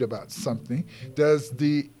 they've agreed about something. Does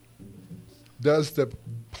the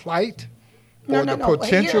plight or the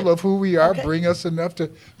potential of who we are bring us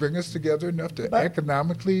together enough to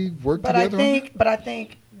economically work together? But I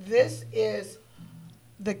think this is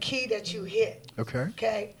the key that you hit.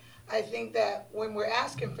 Okay. I think that when we're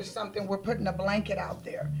asking for something, we're putting a blanket out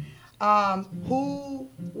there. Who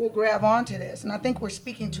will grab onto this? And I think we're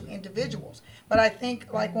speaking to individuals. But I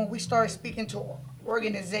think like when we start speaking to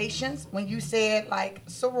organizations, when you said like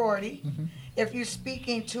sorority, if you're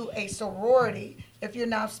speaking to a sorority, if you're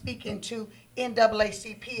now speaking to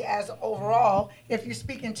NAACP as overall, if you're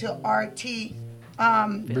speaking to RT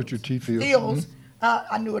Richard T. Fields. Fields,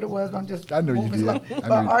 I knew what it was. I know you did.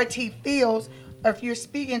 But RT Fields, if you're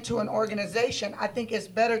speaking to an organization, I think it's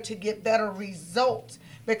better to get better results,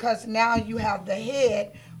 because now you have the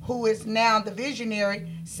head who is now the visionary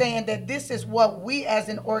saying that this is what we as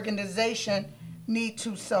an organization need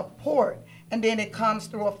to support. And then it comes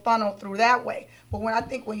through a funnel through that way. But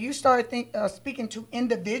when you start speaking to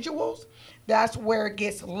individuals, that's where it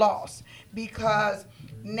gets lost, because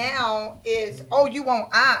now is, you want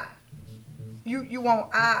I. You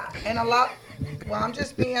want I. And a lot, well, I'm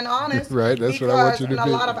just being honest. Right, that's what I want you to do. And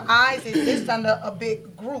a lot of I's is under a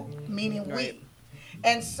big group, meaning we.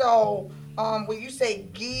 And so when you say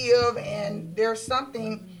give and there's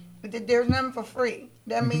something, there's nothing for free.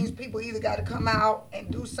 That means people either got to come out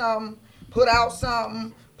and do something, put out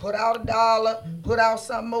something, put out $1, put out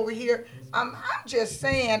something over here. I'm just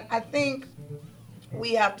saying, I think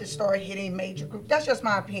we have to start hitting major groups. That's just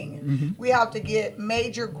my opinion. We have to get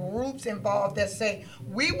major groups involved that say,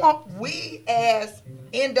 we as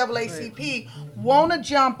NAACP want to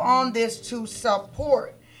jump on this to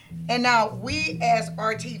support. And now we as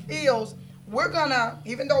RT Fields, we're gonna,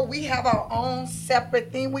 even though we have our own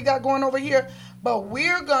separate thing we got going over here, but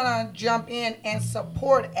we're gonna jump in and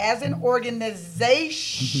support as an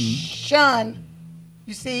organization.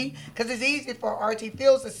 You see, because it's easy for RT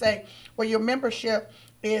Fields to say, well, your membership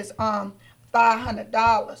is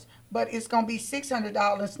 $500, but it's going to be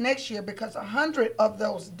 $600 next year because 100 of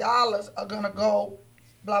those dollars are going to go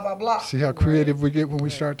blah, blah, blah. See how creative we get when we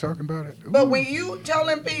start talking about it? But when you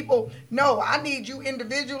telling people, no, I need you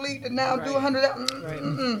individually to now do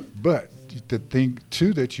 $100. But the thing,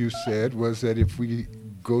 too, that you said was that if we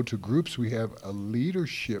go to groups, we have a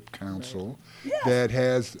leadership council that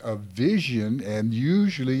has a vision, and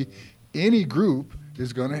usually any group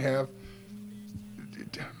is going to have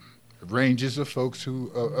ranges of folks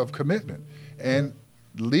of commitment. And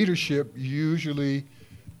leadership usually,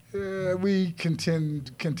 we can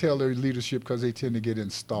tell their leadership because they tend to get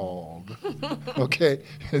installed. Okay?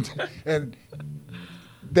 And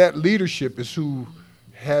that leadership is who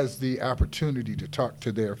has the opportunity to talk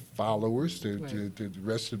to their followers, to the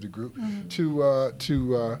rest of the group,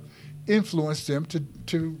 to influence them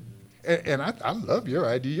to and I love your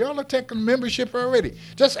idea. Y'all are taking membership already.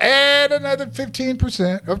 Just add another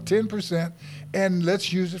 15% or 10%, and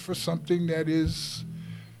let's use it for something that is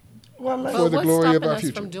for the glory of our future. What's stopping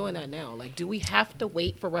us from doing that now? Like, do we have to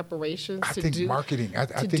wait for reparations I think marketing. I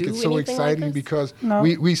think it's so exciting because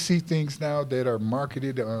we see things now that are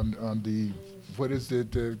marketed on the, what is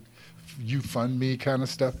it, you fund me kind of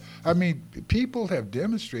stuff. I mean, people have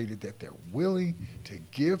demonstrated that they're willing to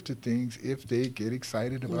give to things if they get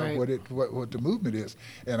excited about what the movement is.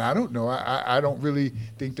 And I don't know. I don't really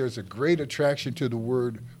think there's a great attraction to the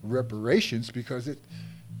word reparations because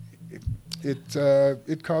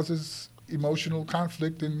it causes emotional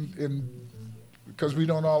conflict and because we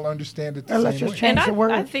don't all understand it the Let's same just way. change And the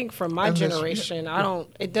word. I think from my Unless- generation,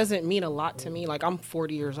 it doesn't mean a lot to me. Like, I'm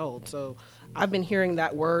 40 years old, so I've been hearing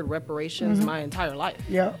that word reparations Mhm. my entire life.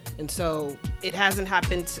 Yeah. And so it hasn't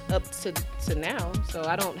happened up to now, so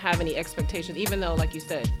I don't have any expectations, even though, like you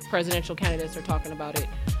said, presidential candidates are talking about it.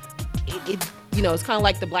 It's kind of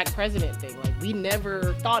like the black president thing. Like, we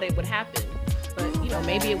never thought it would happen, but,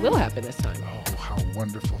 maybe it will happen this time. Oh, how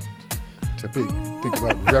wonderful to think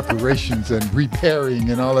about reparations and repairing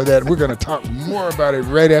and all of that. We're going to talk more about it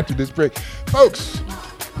right after this break. Folks,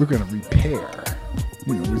 we're going to repair.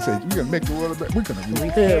 We say we're going to make the world better. We're going to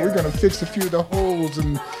repair. We're going to fix a few of the holes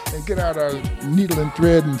and get out our needle and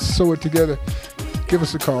thread and sew it together. Give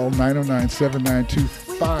us a call,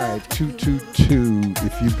 909-792-5222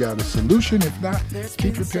 if you've got a solution. If not,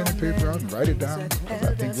 keep your pen and paper out and write it down, because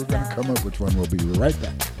I think we're going to come up with one. We'll be right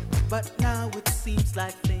back. But now it seems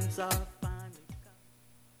like things are fine.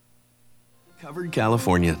 Covered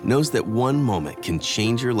California knows that one moment can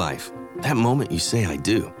change your life. That moment you say, I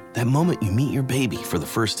do. That moment you meet your baby for the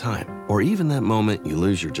first time. Or even that moment you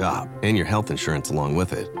lose your job and your health insurance along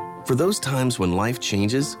with it. For those times when life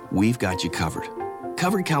changes, we've got you covered.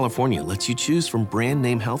 Covered California lets you choose from brand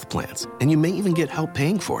name health plans, and you may even get help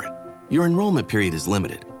paying for it. Your enrollment period is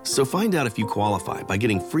limited, so find out if you qualify by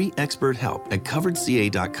getting free expert help at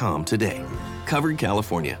coveredca.com today. Covered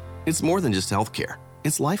California. It's more than just health care.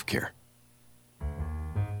 It's life care.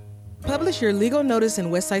 Publish your legal notice in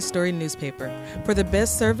West Side Story newspaper. For the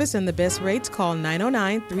best service and the best rates, call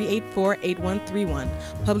 909-384-8131.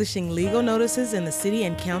 Publishing legal notices in the city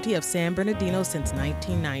and county of San Bernardino since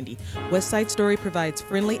 1990. West Side Story provides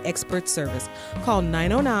friendly expert service. Call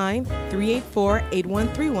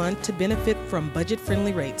 909-384-8131 to benefit from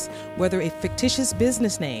budget-friendly rates. Whether a fictitious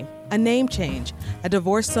business name, a name change, a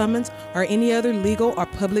divorce summons, or any other legal or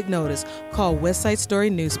public notice, call West Side Story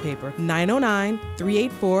newspaper,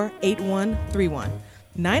 909-384-8131.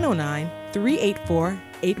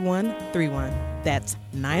 909-384-8131. That's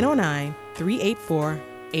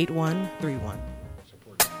 909-384-8131.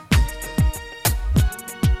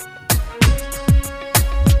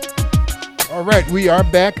 All right, we are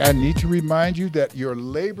back. I need to remind you that your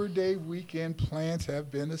Labor Day weekend plans have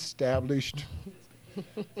been established.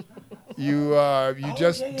 You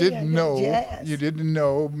didn't know. Jazz. You didn't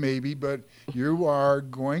know, maybe, but you are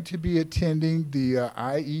going to be attending the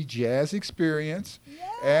IE Jazz Experience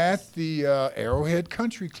at the Arrowhead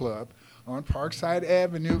Country Club on Parkside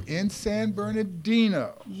Avenue in San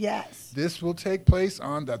Bernardino. Yes. This will take place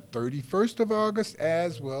on the 31st of August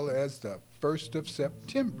as well as the 1st of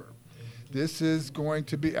September. This is going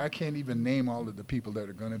to be, I can't even name all of the people that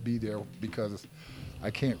are going to be there because I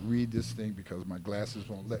can't read this thing because my glasses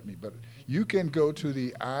won't let me, but you can go to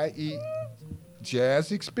the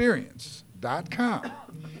IEJazzExperience.com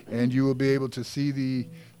and you will be able to see the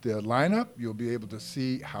lineup. You'll be able to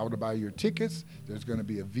see how to buy your tickets. There's going to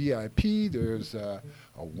be a VIP. There's a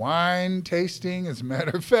wine tasting. As a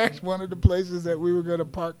matter of fact, one of the places that we were going to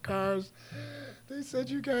park cars, they said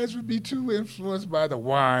you guys would be too influenced by the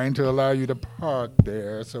wine to allow you to park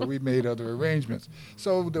there, so we made other arrangements.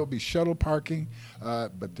 So there'll be shuttle parking,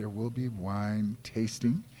 but there will be wine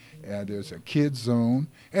tasting, and there's a kids zone,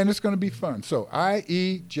 and it's going to be fun. So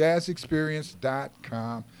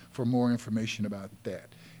IEJazzExperience.com for more information about that.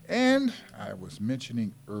 And I was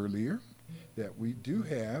mentioning earlier that we do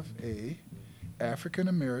have a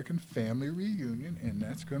African-American family reunion, and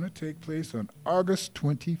that's going to take place on August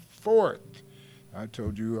 24th. I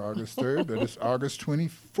told you August 3rd, but it's August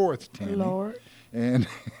 24th, Tammy. Lord. And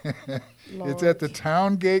it's at the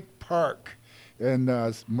Towngate Park in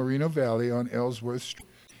Moreno Valley on Ellsworth Street.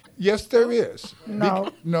 Yes, there is.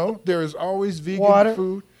 No. No, there is always vegan Water.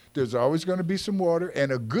 food. There's always going to be some water.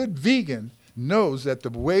 And a good vegan knows that the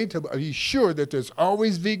way to be sure that there's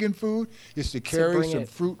always vegan food is to carry bring some it.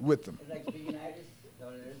 fruit with them.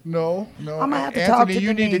 No. I'ma have to Anthony, talk to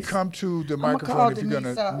you need to Denise. come to the I'ma microphone call if you're going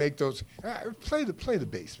Denise to up. make those. Play the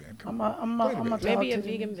bass, man. Come on. I'm Play the gonna bass. talk Maybe a to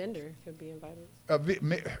vegan Denise. vendor could be invited.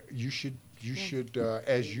 You should,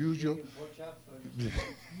 as usual.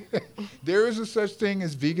 There is a such thing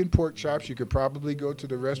as vegan pork chops. You could probably go to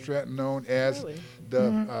the restaurant known as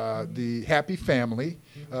the Happy Family.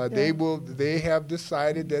 They have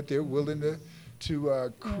decided that they're willing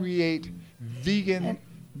to create vegan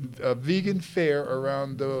fare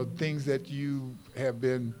around the things that you have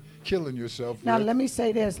been killing yourself Now, with. let me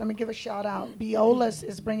say this. Let me give a shout out. Biola's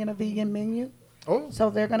is bringing a vegan menu. Oh. So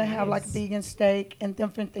they're going to have like vegan steak and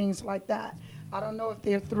different things like that. I don't know if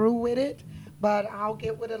they're through with it, but I'll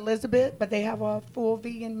get with Elizabeth. But they have a full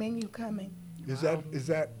vegan menu coming. Is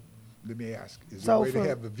that? Let me ask. Is there So a way to for-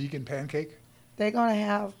 have a vegan pancake? They're going to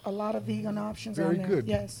have a lot of vegan options Very on there. good.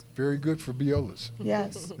 Yes. Very good for Biola's.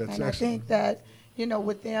 Yes. That's And excellent. I think that,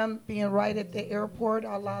 with them being right at the airport,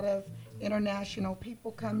 a lot of international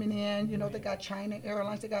people coming in. They got China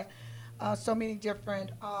Airlines. They got so many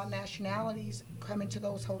different nationalities coming to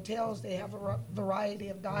those hotels. They have a variety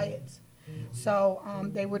of diets. So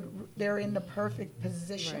they're in the perfect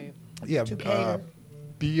position Yeah, to cater.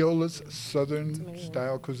 Biola's Southern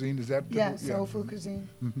style cuisine, is that? Yeah, soul food cuisine.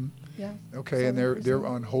 Mm-hmm. Yeah. Okay, and they're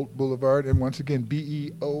on Holt Boulevard, and once again,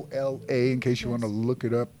 BEOLA, in case you want to look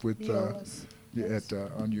it up with Biola's.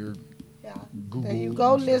 on your Google. There you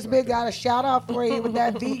go, and stuff Lisbeth. like that. Got a shout out for you with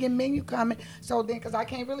that vegan menu coming. So then, because I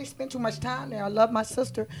can't really spend too much time there. I love my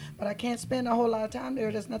sister, but I can't spend a whole lot of time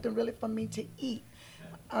there. There's nothing really for me to eat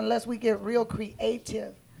unless we get real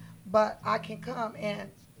creative. But I can come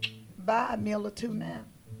and buy a meal or two now.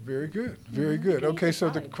 Very good, very good. Okay, so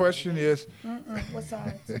the question is, What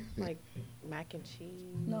size? Like mac and cheese?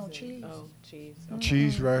 No, cheese. Oh, cheese.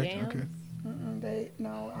 cheese, right? Yams? Okay.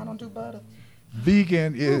 No, I don't do butter.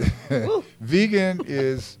 Vegan is,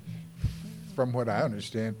 from what I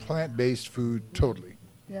understand, plant-based food totally.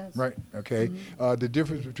 Yes. Right. Okay. The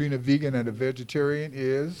difference between a vegan and a vegetarian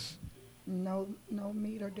is No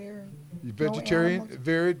meat or dairy.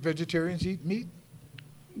 Vegetarians eat meat.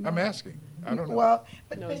 No. I'm asking. I don't know. Well,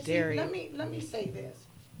 but No see, dairy. let me say this.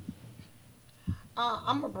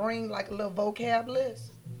 I'm gonna bring like a little vocab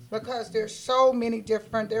list because there's so many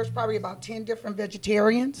different. There's probably about 10 different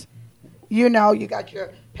vegetarians. You got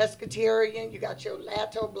your pescatarian, you got your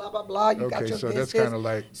Lato, blah blah blah. You got Okay, your so this, that's this. kind of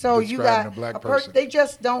like So you describing got a black person. They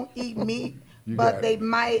just don't eat meat, You but got they it.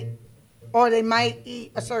 might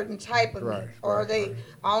eat a certain type of meat, or they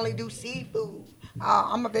only do seafood.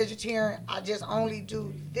 I'm a vegetarian. I just only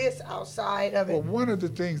do this outside of it. Well, one of the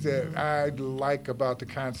things that I like about the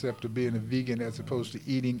concept of being a vegan as opposed to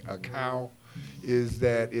eating a cow is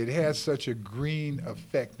that it has such a green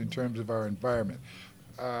effect in terms of our environment.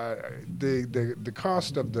 The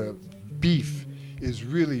cost of the beef is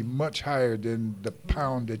really much higher than the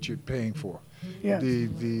pound that you're paying for. Yeah.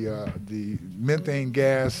 The methane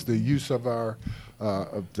gas, the use of our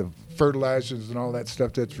of the fertilizers and all that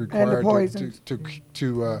stuff that's required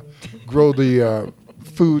to grow the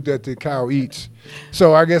food that the cow eats.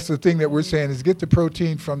 So I guess the thing that we're saying is get the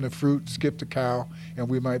protein from the fruit, skip the cow, and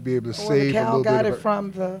we might be able to save a little bit. The cow got of it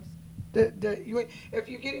from if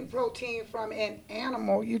you're getting protein from an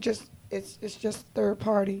animal, it's just third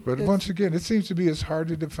party. But once again, it seems to be as hard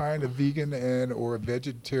to define a vegan or a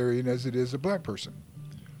vegetarian as it is a black person.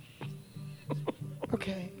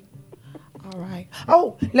 Okay. All right.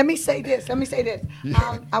 Oh, let me say this. I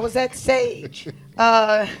was at Sage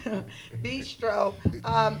Bistro,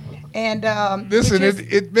 and listen,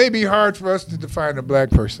 it may be hard for us to define a black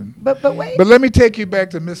person. But wait. But let me take you back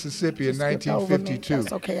to Mississippi in 1952.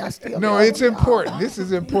 That's okay. I still No, love it's them. important. This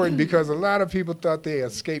is important because a lot of people thought they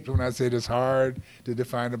escaped when I said it's hard to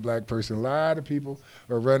define a black person. A lot of people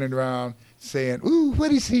are running around saying, ooh,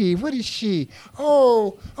 what is he? What is she?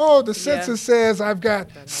 Oh, the census says I've got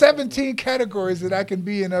 17 categories that I can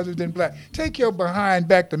be in other than black. Take your behind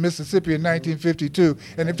back to Mississippi in 1952,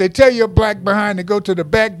 and if they tell you black behind to go to the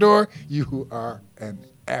back door, you are an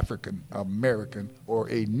African American or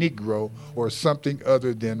a Negro or something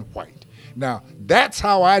other than white. Now, that's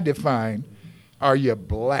how I define, are you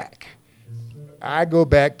black? I go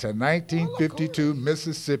back to 1952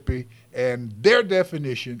 Mississippi and their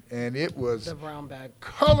definition, and it was The brown bag.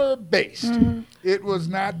 color-based. Mm-hmm. It was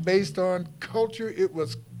not based on culture. It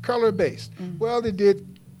was color-based. Mm-hmm. Well, it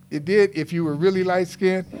did. If you were really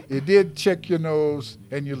light-skinned, it did check your nose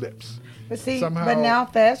and your lips. But see, Somehow, but now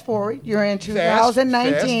fast forward, you're in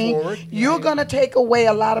 2019. Fast forward, you're gonna take away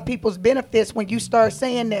a lot of people's benefits when you start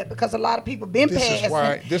saying that because a lot of people been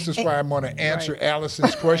passing. This is why I'm going to answer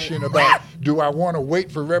Allison's question about do I want to wait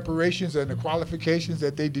for reparations and the qualifications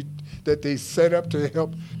that they set up to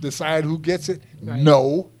help decide who gets it? Right.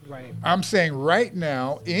 No. Right. I'm saying right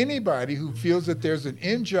now, anybody who feels that there's an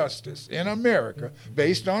injustice in America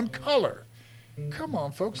based on color, come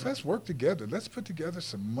on, folks, let's work together. Let's put together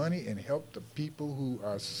some money and help the people who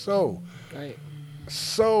are so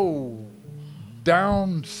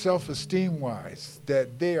down self-esteem-wise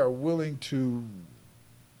that they are willing to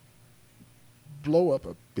blow up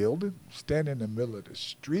a building, stand in the middle of the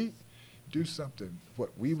street, do something what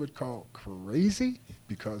we would call crazy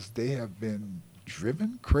because they have been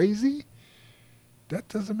driven crazy. That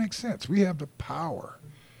doesn't make sense. We have the power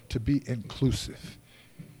to be inclusive.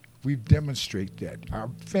 We demonstrate that. Our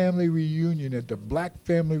family reunion at the Black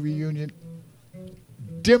Family Reunion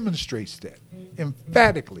demonstrates that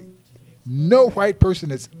emphatically. No white person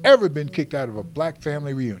has ever been kicked out of a Black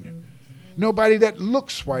Family Reunion. Nobody that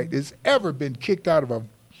looks white has ever been kicked out of a.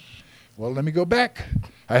 Well, let me go back.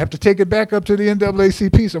 I have to take it back up to the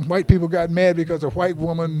NAACP. Some white people got mad because a white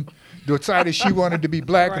woman decided she wanted to be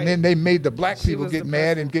black, and then they made the black people get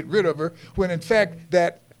mad and get rid of her, when in fact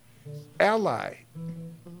that ally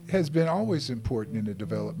has been always important in the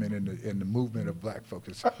development and the movement of black folks.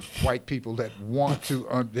 It's white people that want to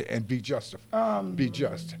and be just.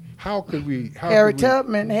 How could we? Harriet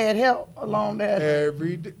Tubman had help along that.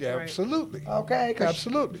 Absolutely. Okay.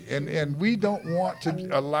 Absolutely. And we don't want to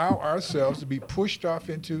allow ourselves to be pushed off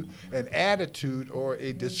into an attitude or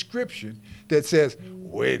a description that says,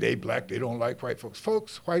 "Way they black, they don't like white folks."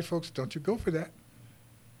 White folks, don't you go for that.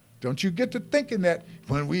 Don't you get to thinking that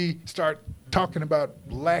when we start talking about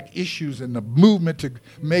black issues and the movement to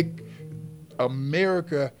make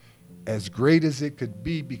America as great as it could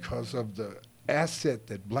be because of the asset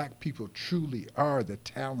that black people truly are, the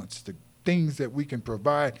talents, the things that we can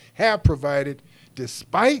provide, have provided,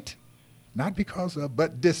 despite, not because of,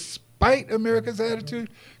 but despite America's attitude.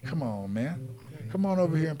 Come on, man. Come on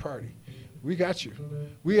over here and party. We got you.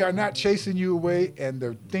 We are not chasing you away, and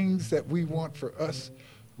the things that we want for us,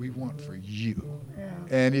 we want for you. Yeah.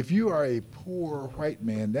 And if you are a poor white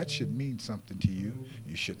man, that should mean something to you.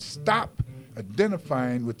 You should stop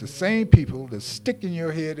identifying with the same people that's sticking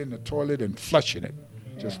your head in the toilet and flushing it,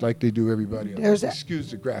 just like they do everybody else. Excuse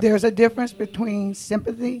the graphic. There's a difference between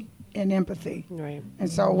sympathy and empathy. Right. And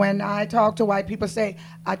so when I talk to white people, say,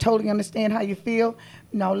 I totally understand how you feel.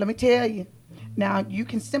 No, let me tell you. Now, you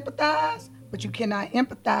can sympathize, but you cannot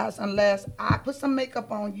empathize unless I put some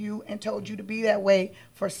makeup on you and told you to be that way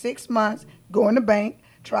for 6 months, go in the bank,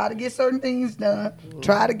 try to get certain things done,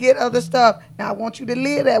 try to get other stuff. Now, I want you to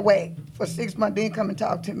live that way for 6 months, then come and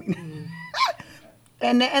talk to me.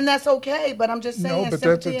 And that's okay, but I'm just saying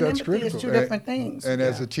sympathy and empathy is two different things. And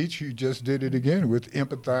as a teacher, you just did it again with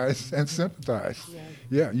empathize and sympathize.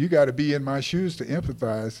 Yeah, you got to be in my shoes to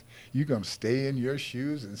empathize. You're going to stay in your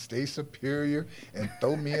shoes and stay superior and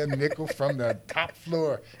throw me a nickel from the top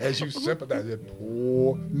floor as you sympathize.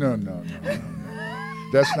 No.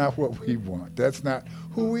 That's not what we want. That's not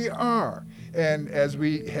who we are. And as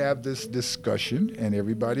we have this discussion, and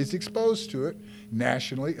everybody's exposed to it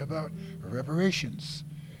nationally about reparations,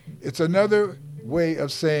 it's another way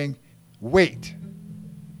of saying, wait.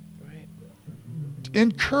 Right.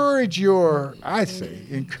 Encourage your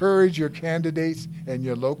candidates and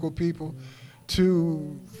your local people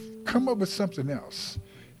to come up with something else.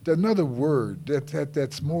 Another word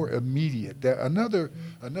that's more immediate, another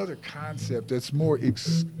concept that's more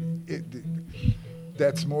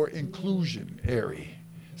inclusionary,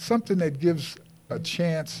 something that gives a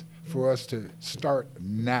chance for us to start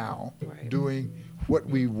now doing what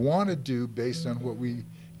we want to do based on what we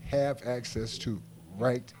have access to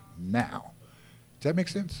right now. Does that make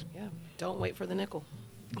sense? Yeah. Don't wait for the nickel.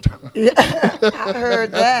 Yeah, I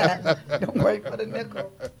heard that. Don't wait for the nickel.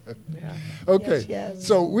 Yeah. Okay. Yes.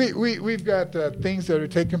 So we've got things that are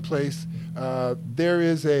taking place. There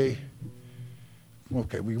is we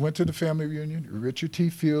went to the family reunion, Richard T.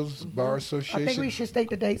 Fields Bar Association. I think we should state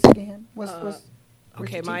the dates again.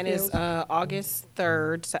 Okay, mine is August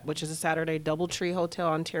 3rd, which is a Saturday, Doubletree Hotel,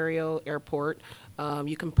 Ontario Airport.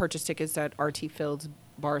 You can purchase tickets at RT Fields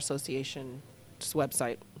Bar Association's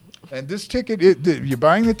website. And this ticket, you're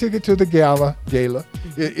buying the ticket to the gala.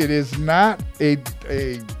 It is not a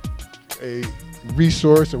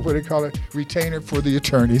resource, or what do they call it, retainer for the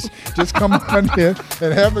attorneys. Just come on in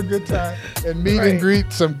and have a good time and meet and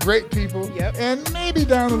greet some great people. Yep. And maybe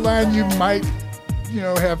down the line you might,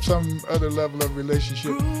 have some other level of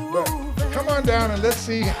relationship. But come on down and let's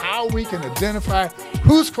see how we can identify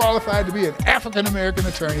who's qualified to be an African-American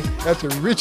attorney at the Richard